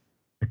end.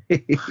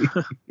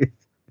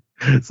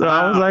 So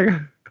I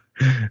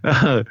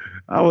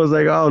was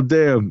like, oh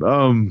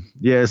damn.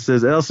 It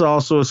says Elsa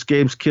also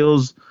escapes,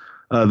 kills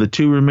the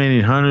two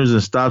remaining hunters,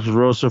 and stops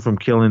Rosa from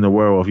killing the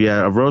werewolf.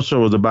 Yeah, Rosa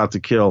was about to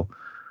kill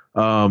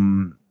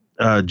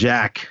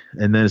Jack,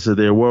 and then so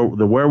the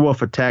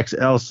werewolf attacks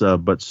Elsa,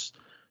 but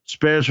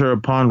spares her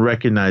upon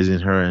recognizing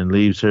her and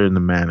leaves her in the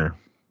manor.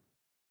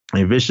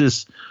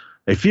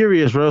 A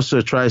furious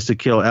Rosa tries to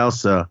kill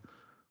Elsa,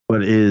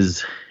 but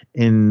is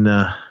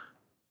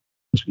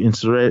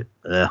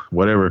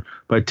whatever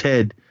by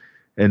Ted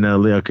and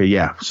okay,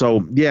 yeah.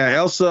 So yeah,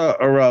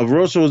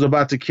 Rosa was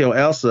about to kill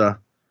Elsa.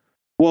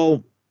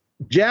 Well,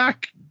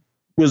 Jack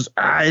was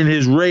in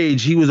his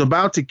rage. He was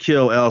about to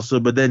kill Elsa,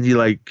 but then he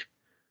like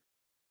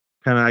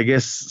kind of, I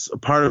guess, a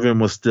part of him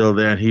was still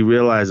there, and he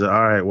realized that,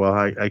 all right, well,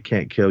 I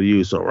can't kill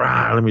you, so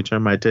let me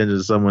turn my attention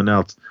to someone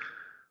else.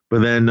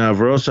 But then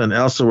Verosa and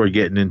Elsa were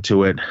getting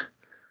into it.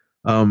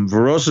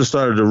 Verosa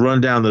started to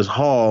run down this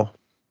hall.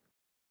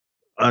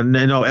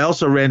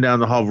 Elsa ran down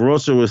the hall.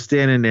 Verosa was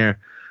standing there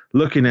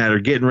looking at her,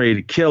 getting ready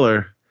to kill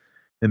her.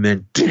 And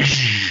then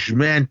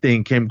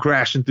Man-Thing came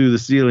crashing through the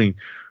ceiling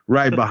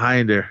right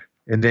behind her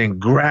and then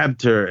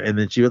grabbed her. And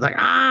then she was like,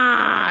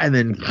 and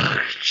then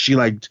she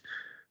like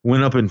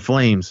went up in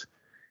flames.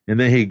 And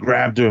then he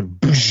grabbed her and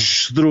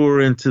threw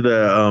her into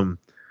the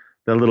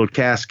little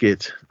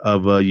casket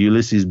of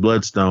Ulysses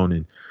Bloodstone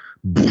and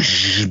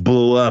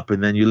blew up.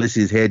 And then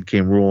Ulysses' head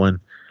came rolling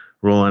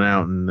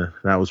out, and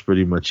that was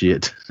pretty much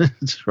it.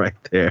 It's right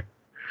there.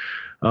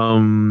 Ted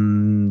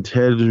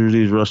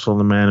introduced Russell in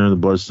the manor of the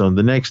Bloodstone.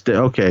 The next day,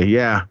 okay,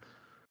 yeah.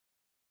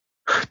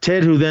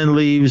 Ted, who then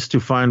leaves to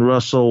find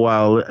Russell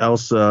while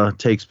Elsa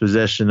takes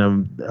possession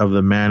of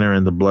the manor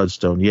and the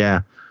Bloodstone.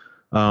 Yeah.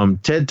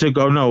 Jack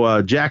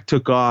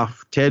took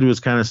off. Ted was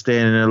kind of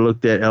standing there,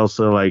 looked at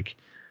Elsa like,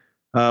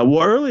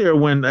 earlier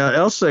when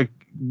Elsa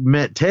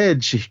met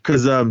Ted,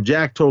 because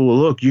Jack told her,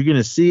 look, you're going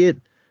to see it.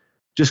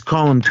 Just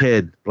call him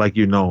Ted like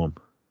you know him.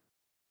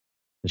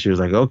 And she was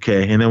like,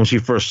 okay. And then when she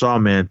first saw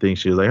Man-Thing,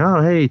 she was like,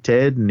 oh, hey,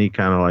 Ted. And he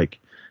kind of like,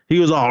 he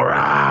was all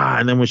rah.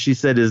 And then when she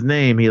said his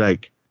name, he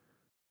like,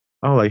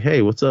 oh, like,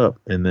 hey, what's up?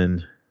 And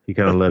then he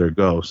kind of let her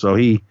go. So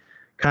he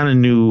kind of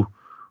knew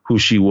who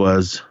she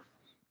was.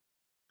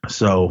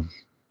 So,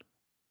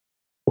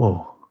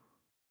 whoa.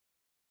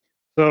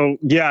 So,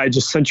 yeah, I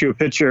just sent you a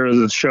picture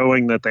that's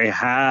showing that they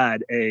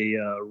had a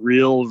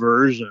real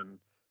version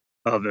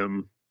of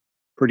him.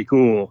 Pretty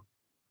cool.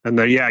 And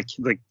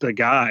the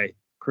guy,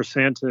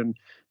 Chrysanthemum,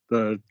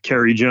 the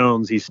Kerry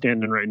Jones, he's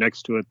standing right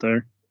next to it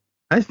there.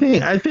 I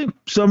think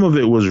some of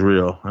it was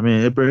real. I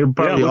mean, it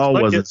probably all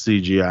like wasn't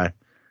CGI.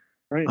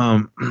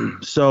 Right.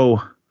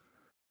 So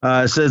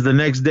it says the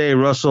next day,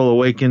 Russell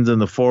awakens in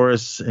the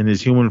forest in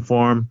his human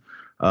form,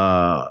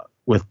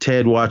 with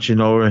Ted watching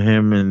over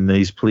him, and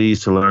he's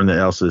pleased to learn that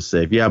Elsa is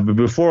safe. Yeah, but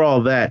before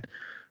all that,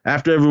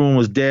 after everyone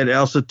was dead,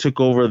 Elsa took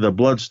over the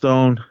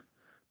Bloodstone.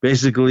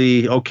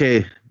 Basically,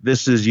 okay,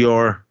 this is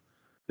your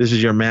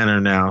manor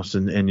now,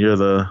 and you're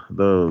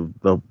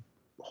the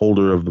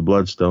holder of the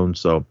Bloodstone.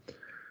 So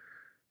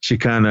she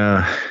kind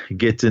of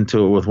gets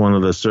into it with one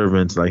of the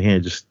servants, like, hey,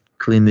 just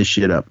clean this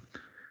shit up.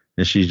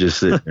 And she's just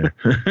sitting there.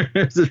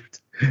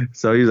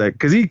 So he's like,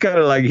 because he kind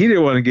of like, he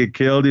didn't want to get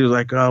killed. He was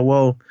like, oh,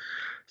 well,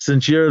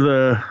 since you're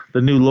the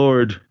new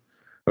lord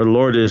or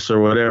lordess or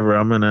whatever,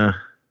 I'm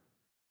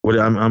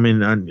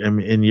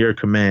in your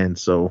command.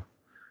 So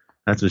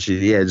that's what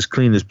just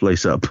clean this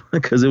place up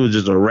because it was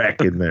just a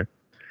wreck in there.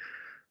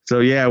 So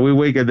yeah, we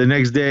wake up the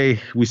next day.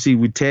 We see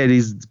Ted.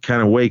 He's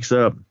kind of wakes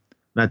up.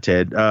 Not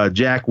Ted.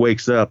 Jack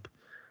wakes up,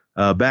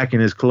 back in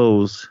his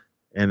clothes,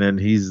 and then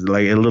he's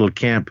like in a little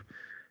camp.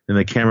 And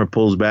the camera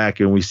pulls back,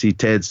 and we see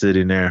Ted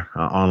sitting there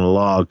on a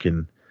log,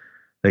 and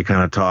they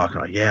kind of talk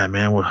like, "Yeah,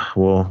 man.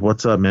 Well,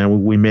 what's up,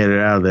 man? We made it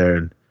out of there."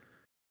 And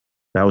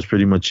that was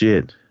pretty much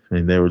it.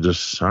 And they were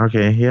just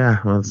okay. Yeah,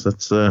 well,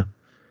 let's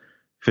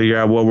figure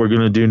out what we're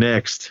gonna do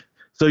next.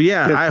 So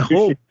yeah, I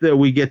hope that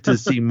we get to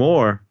see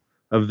more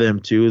of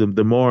them too.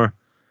 The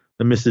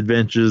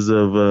misadventures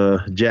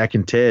of Jack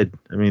and Ted.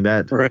 I mean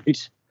that.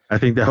 Right. I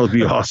think that would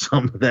be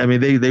awesome. I mean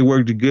they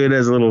worked good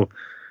as a little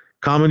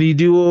comedy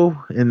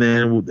duo, and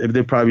then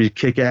they probably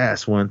kick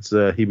ass once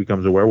he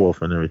becomes a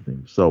werewolf and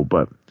everything. So,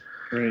 but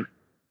right.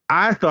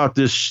 I thought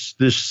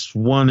this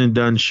one and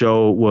done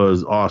show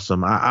was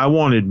awesome. I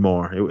wanted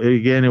more.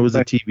 It was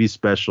a TV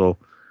special.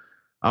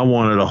 I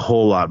wanted a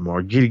whole lot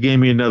more. He gave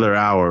me another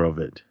hour of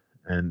it,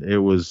 and it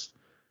was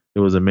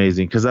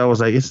amazing because I was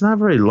like, it's not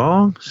very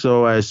long,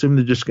 so I assumed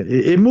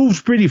it moves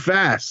pretty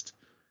fast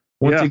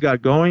once it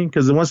got going.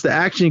 Because once the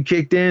action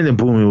kicked in, then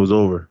boom, it was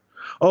over.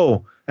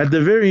 Oh, at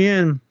the very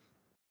end,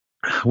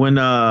 when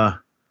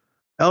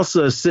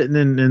Elsa is sitting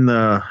in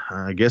the,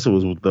 I guess it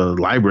was the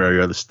library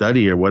or the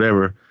study or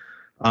whatever,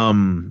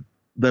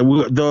 the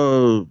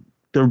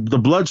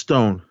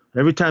bloodstone,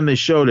 every time they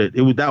showed it,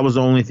 that was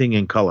the only thing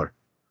in color.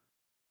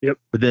 Yep.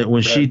 But then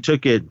when she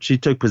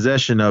took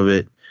possession of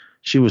it,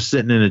 she was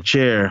sitting in a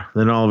chair.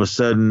 Then all of a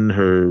sudden,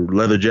 her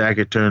leather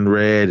jacket turned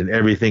red, and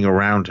everything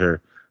around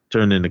her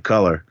turned into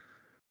color.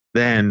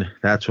 Then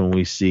that's when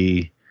we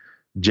see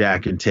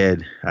Jack and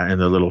Ted in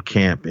their little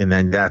camp, and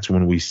then that's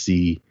when we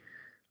see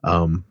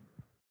the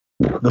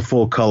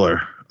full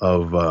color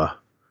of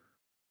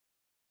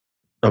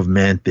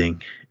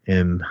Man-Thing.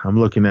 And I'm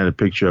looking at a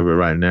picture of it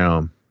right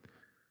now.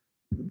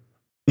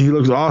 He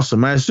looks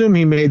awesome. I assume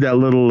he made that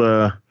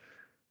little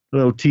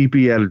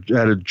teepee out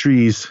of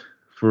trees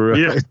for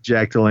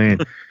Jack to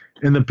land.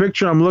 In the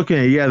picture I'm looking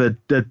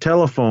at, the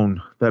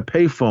telephone, that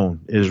payphone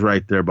is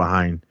right there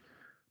behind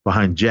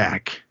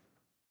Jack.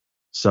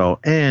 So,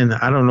 and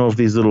I don't know if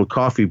these little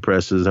coffee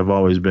presses have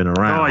always been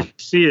around. Oh, I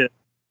see it.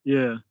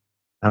 Yeah.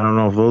 I don't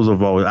know if those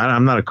have always.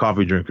 I'm not a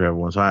coffee drinker,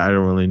 everyone, so I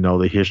don't really know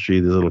the history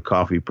of these little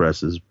coffee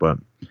presses. But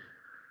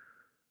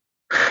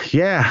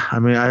yeah, I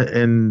mean,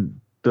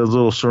 and those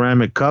little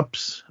ceramic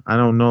cups. I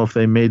don't know if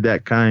they made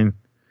that kind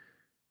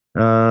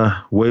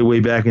way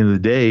back in the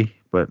day.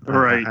 But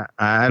right.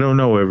 I don't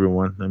know,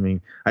 everyone. I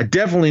mean, I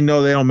definitely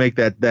know they don't make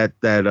that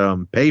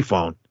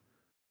payphone.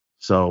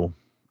 So.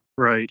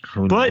 Right.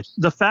 But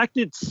the fact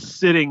it's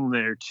sitting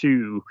there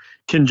too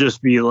can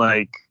just be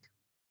like,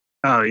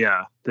 oh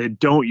yeah, they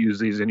don't use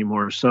these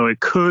anymore. So it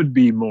could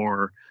be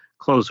more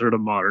closer to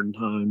modern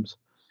times.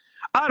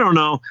 I don't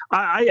know.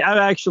 I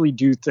actually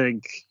do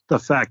think the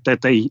fact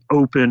that they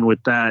open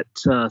with that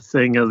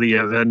thing of the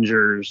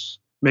Avengers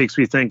makes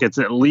me think it's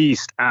at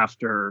least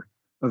after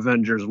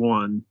Avengers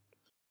 1.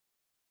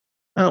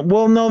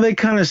 Well, no, they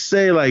kind of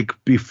say like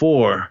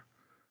before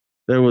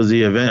there was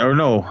the event, or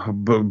no,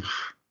 but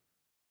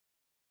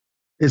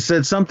it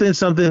said something.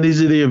 These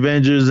are the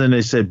Avengers, and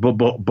they said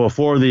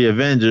before the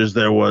Avengers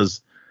there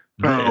was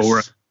this. Oh,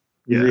 right.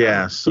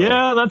 Yeah.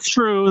 Yeah, that's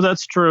true.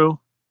 That's true.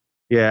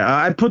 Yeah,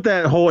 I put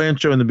that whole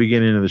intro in the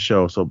beginning of the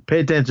show, so pay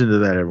attention to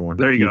that, everyone.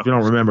 There you go. If you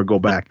don't remember, go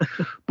back.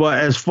 But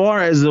as far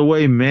as the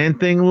way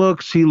Man-Thing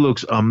looks, he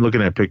looks. I'm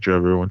looking at a picture of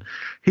everyone.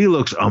 He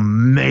looks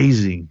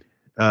amazing.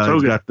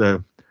 He's got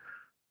the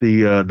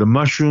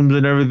mushrooms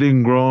and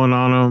everything growing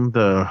on him.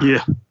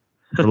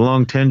 The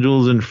long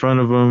tendrils in front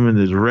of him, and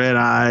his red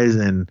eyes.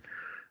 And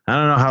I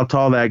don't know how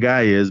tall that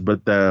guy is,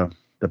 but the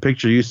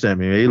picture you sent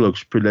me, he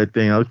looks pretty. That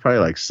thing looks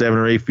probably like 7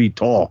 or 8 feet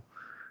tall.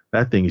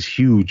 That thing is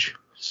huge.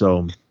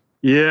 So.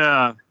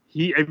 Yeah,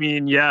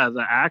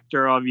 the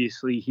actor,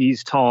 obviously,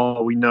 he's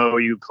tall. We know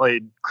you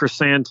played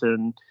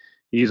Chrysanthemum.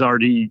 He's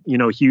already,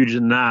 huge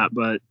in that.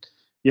 But,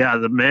 yeah,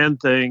 the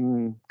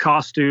Man-Thing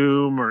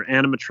costume or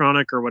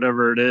animatronic or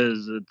whatever it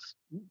is, it's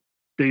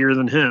bigger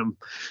than him.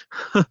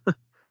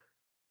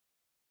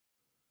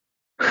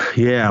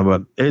 Yeah,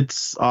 but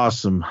it's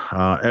awesome.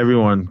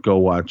 Everyone go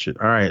watch it.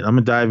 All right, I'm going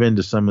to dive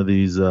into some of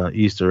these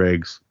Easter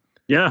eggs.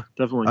 Yeah,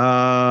 definitely.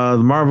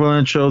 The Marvel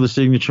intro, the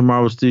signature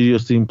Marvel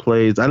Studios theme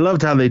plays. I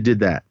loved how they did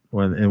that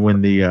when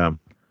the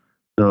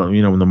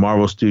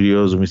Marvel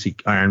Studios, and we see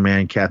Iron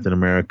Man, Captain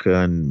America,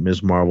 and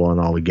Ms. Marvel and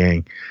all the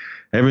gang.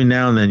 Every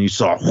now and then you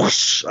saw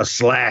whoosh, a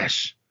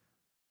slash,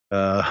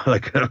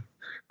 like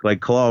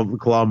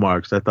claw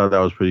marks. I thought that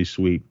was pretty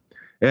sweet.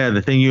 Yeah,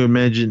 the thing you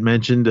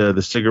mentioned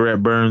the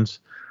cigarette burns.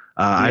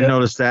 I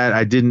noticed that.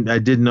 I did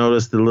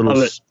notice the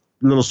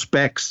little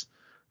specks.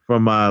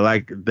 From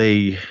like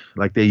they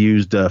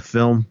used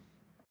film.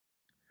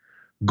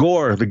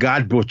 Gore, the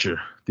God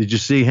Butcher. Did you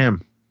see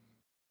him?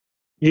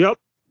 Yep.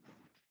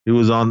 He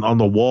was on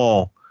the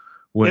wall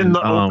when In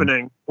the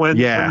opening. When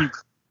you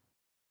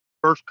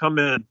first come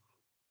in.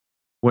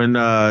 When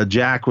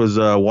Jack was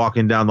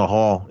walking down the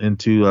hall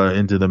into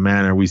the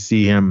manor, we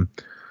see him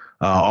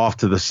off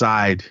to the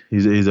side.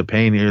 He's a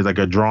painting. He's like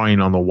a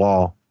drawing on the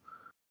wall.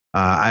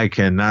 I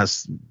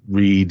cannot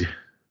read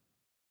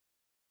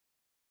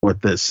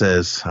what that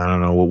says. I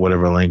don't know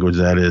whatever language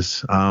that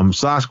is.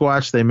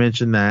 Sasquatch, they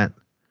mentioned that.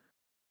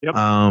 Yep.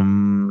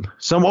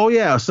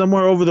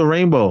 Somewhere over the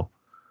rainbow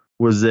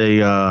was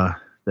a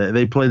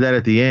they played that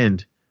at the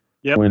end.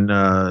 Yep. When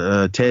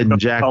Ted and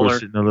Jack were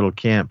sitting in a little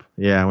camp.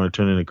 Yeah, when it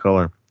turned into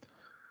color.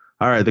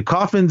 All right, the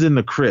coffins in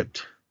the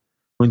crypt.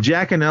 When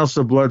Jack and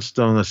Elsa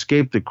Bloodstone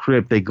escape the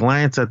crypt, they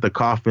glance at the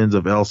coffins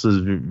of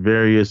Elsa's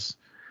various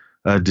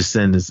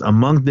descendants.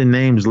 Among the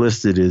names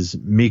listed is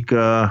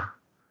Mika,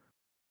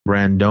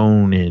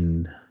 Brandon,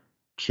 and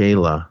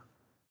Kayla,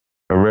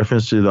 a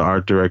reference to the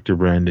art director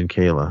Brandon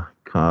Kayla.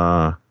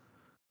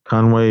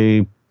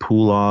 Conway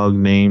Pulog,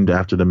 named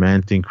after the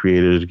Man-Thing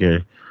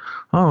creator.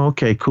 Oh,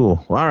 okay,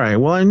 cool. All right.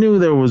 Well, I knew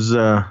there was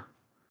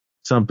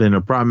something.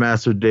 A prop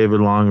master David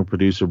Long and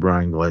producer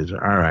Brian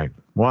Glazer. All right.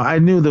 Well, I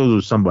knew those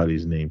were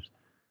somebody's names.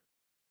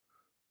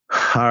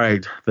 All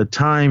right. The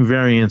Time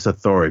Variance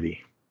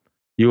Authority.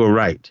 You were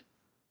right.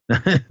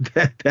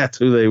 That's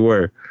who they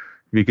were,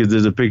 because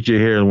there's a picture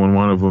here when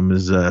one of them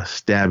is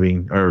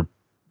stabbing or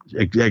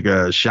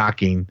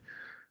shocking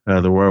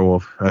the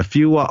werewolf. A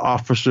few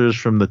officers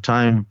from the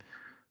Time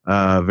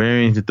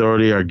Variance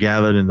Authority are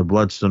gathered in the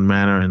Bloodstone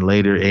Manor and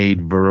later aid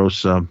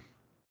Verosa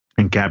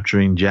in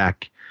capturing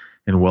Jack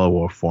in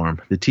werewolf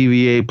form. The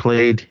TVA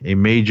played a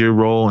major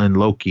role in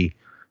Loki,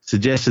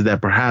 suggested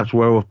that perhaps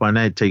Werewolf by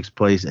Night takes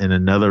place in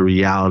another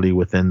reality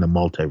within the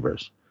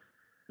multiverse.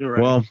 You're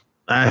right. Well,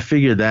 I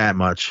figured that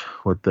much.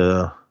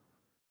 I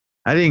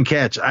didn't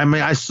catch. I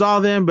mean, I saw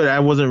them, but I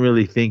wasn't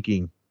really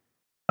thinking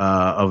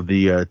of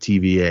the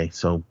TVA.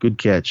 So good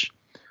catch.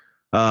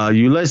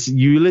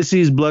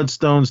 Ulysses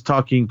Bloodstone's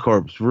talking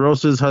corpse.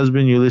 Verosa's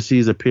husband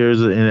Ulysses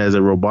appears as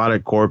a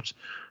robotic corpse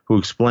who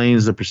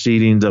explains the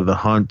proceedings of the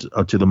hunt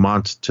to the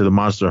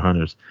monster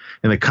hunters.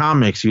 In the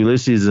comics,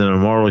 Ulysses is an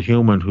immortal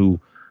human who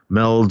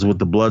melds with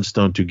the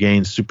Bloodstone to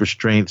gain super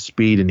strength,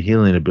 speed, and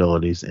healing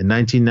abilities. In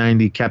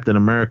 1990, Captain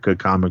America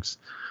comics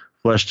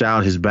fleshed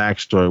out his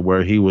backstory,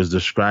 where he was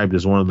described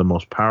as one of the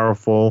most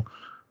powerful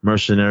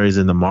mercenaries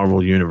in the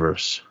Marvel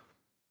Universe.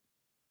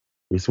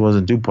 He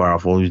wasn't too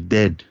powerful. He was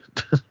dead.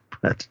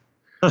 But,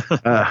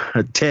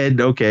 Ted,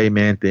 okay,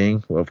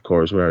 Man-Thing. Well, of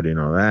course, we already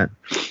know that.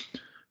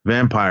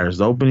 Vampires.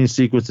 The opening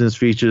sequences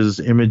features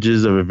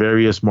images of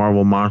various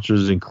Marvel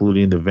monsters,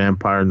 including the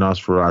vampire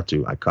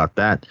Nosferatu. I caught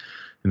that.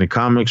 In the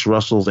comics,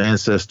 Russell's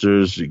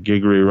ancestors,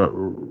 Grigory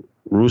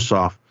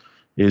Russoff,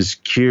 is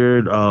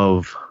cured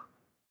of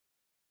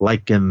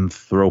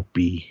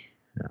lycanthropy.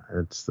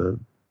 That's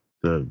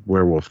the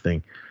werewolf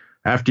thing.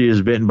 After he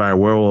is bitten by a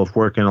werewolf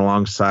working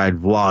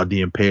alongside Vlad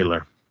the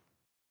Impaler.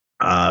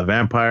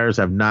 Vampires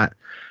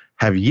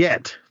have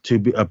yet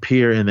to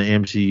appear in the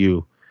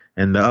MCU,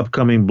 and the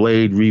upcoming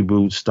Blade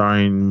reboot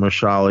starring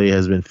Mahershala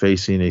has been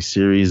facing a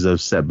series of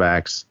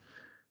setbacks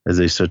as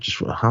they search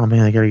for. Oh man,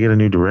 I gotta get a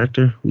new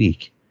director.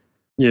 Weak.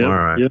 Yeah. All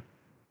right. Yep.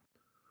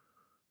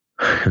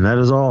 And that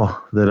is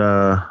all that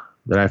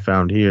I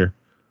found here.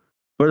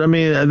 But I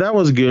mean, that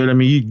was good. I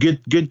mean,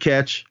 good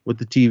catch with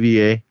the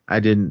TVA. I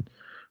didn't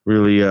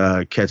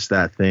really catch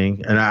that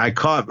thing, and I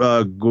caught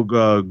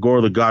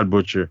Gore the God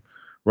Butcher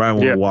right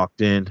when we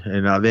walked in,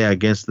 and they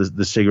against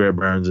the cigarette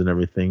burns and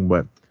everything.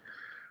 But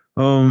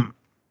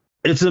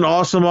it's an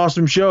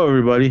awesome show,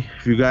 everybody.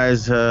 If you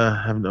guys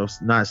have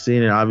not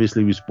seen it,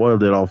 obviously we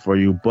spoiled it all for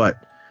you, but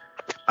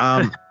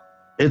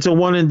it's a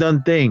one and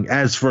done thing.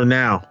 As for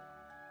now,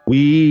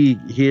 we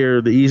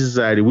here, the East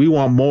Society, we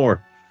want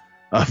more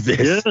of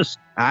this. Yes.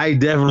 I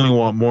definitely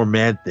want more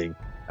Man-Thing.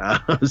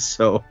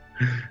 So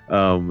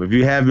if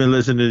you have been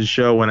listening to the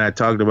show, when I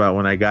talked about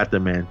when I got the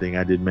Man-Thing,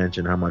 I did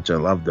mention how much I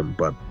loved them.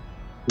 But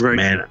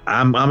man,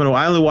 I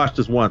only watched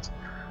this once.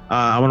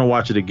 I'm gonna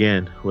watch it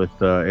again with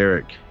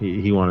Eric.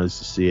 He wanted us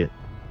to see it.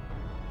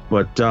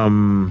 But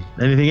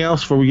anything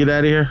else before we get out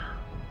of here?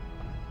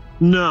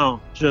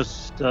 No,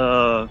 just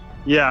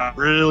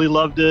really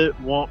loved it.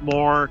 Want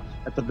more.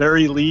 At the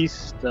very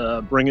least,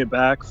 bring it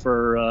back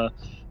for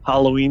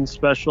Halloween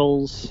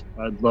specials.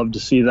 I'd love to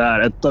see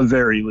that at the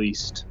very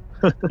least.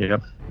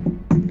 Yep.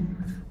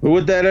 But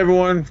with that,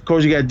 everyone, of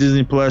course, you got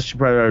Disney Plus. You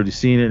probably already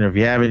seen it, and if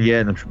you haven't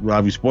yet,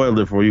 I've spoiled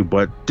it for you.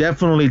 But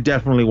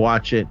definitely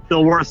watch it.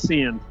 Still worth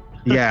seeing.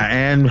 Yeah,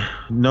 and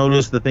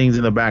notice the things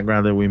in the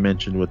background that we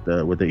mentioned with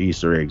the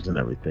Easter eggs and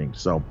everything.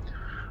 So,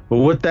 but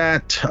with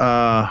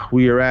that,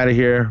 we are out of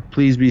here.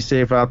 Please be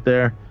safe out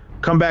there.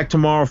 Come back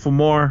tomorrow for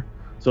more.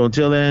 So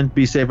until then,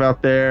 be safe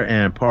out there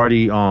and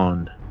party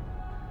on.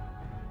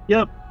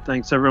 Yep.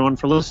 Thanks everyone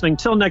for listening.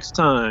 Till next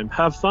time,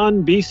 have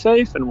fun, be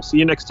safe, and we'll see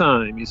you next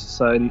time, E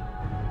Society.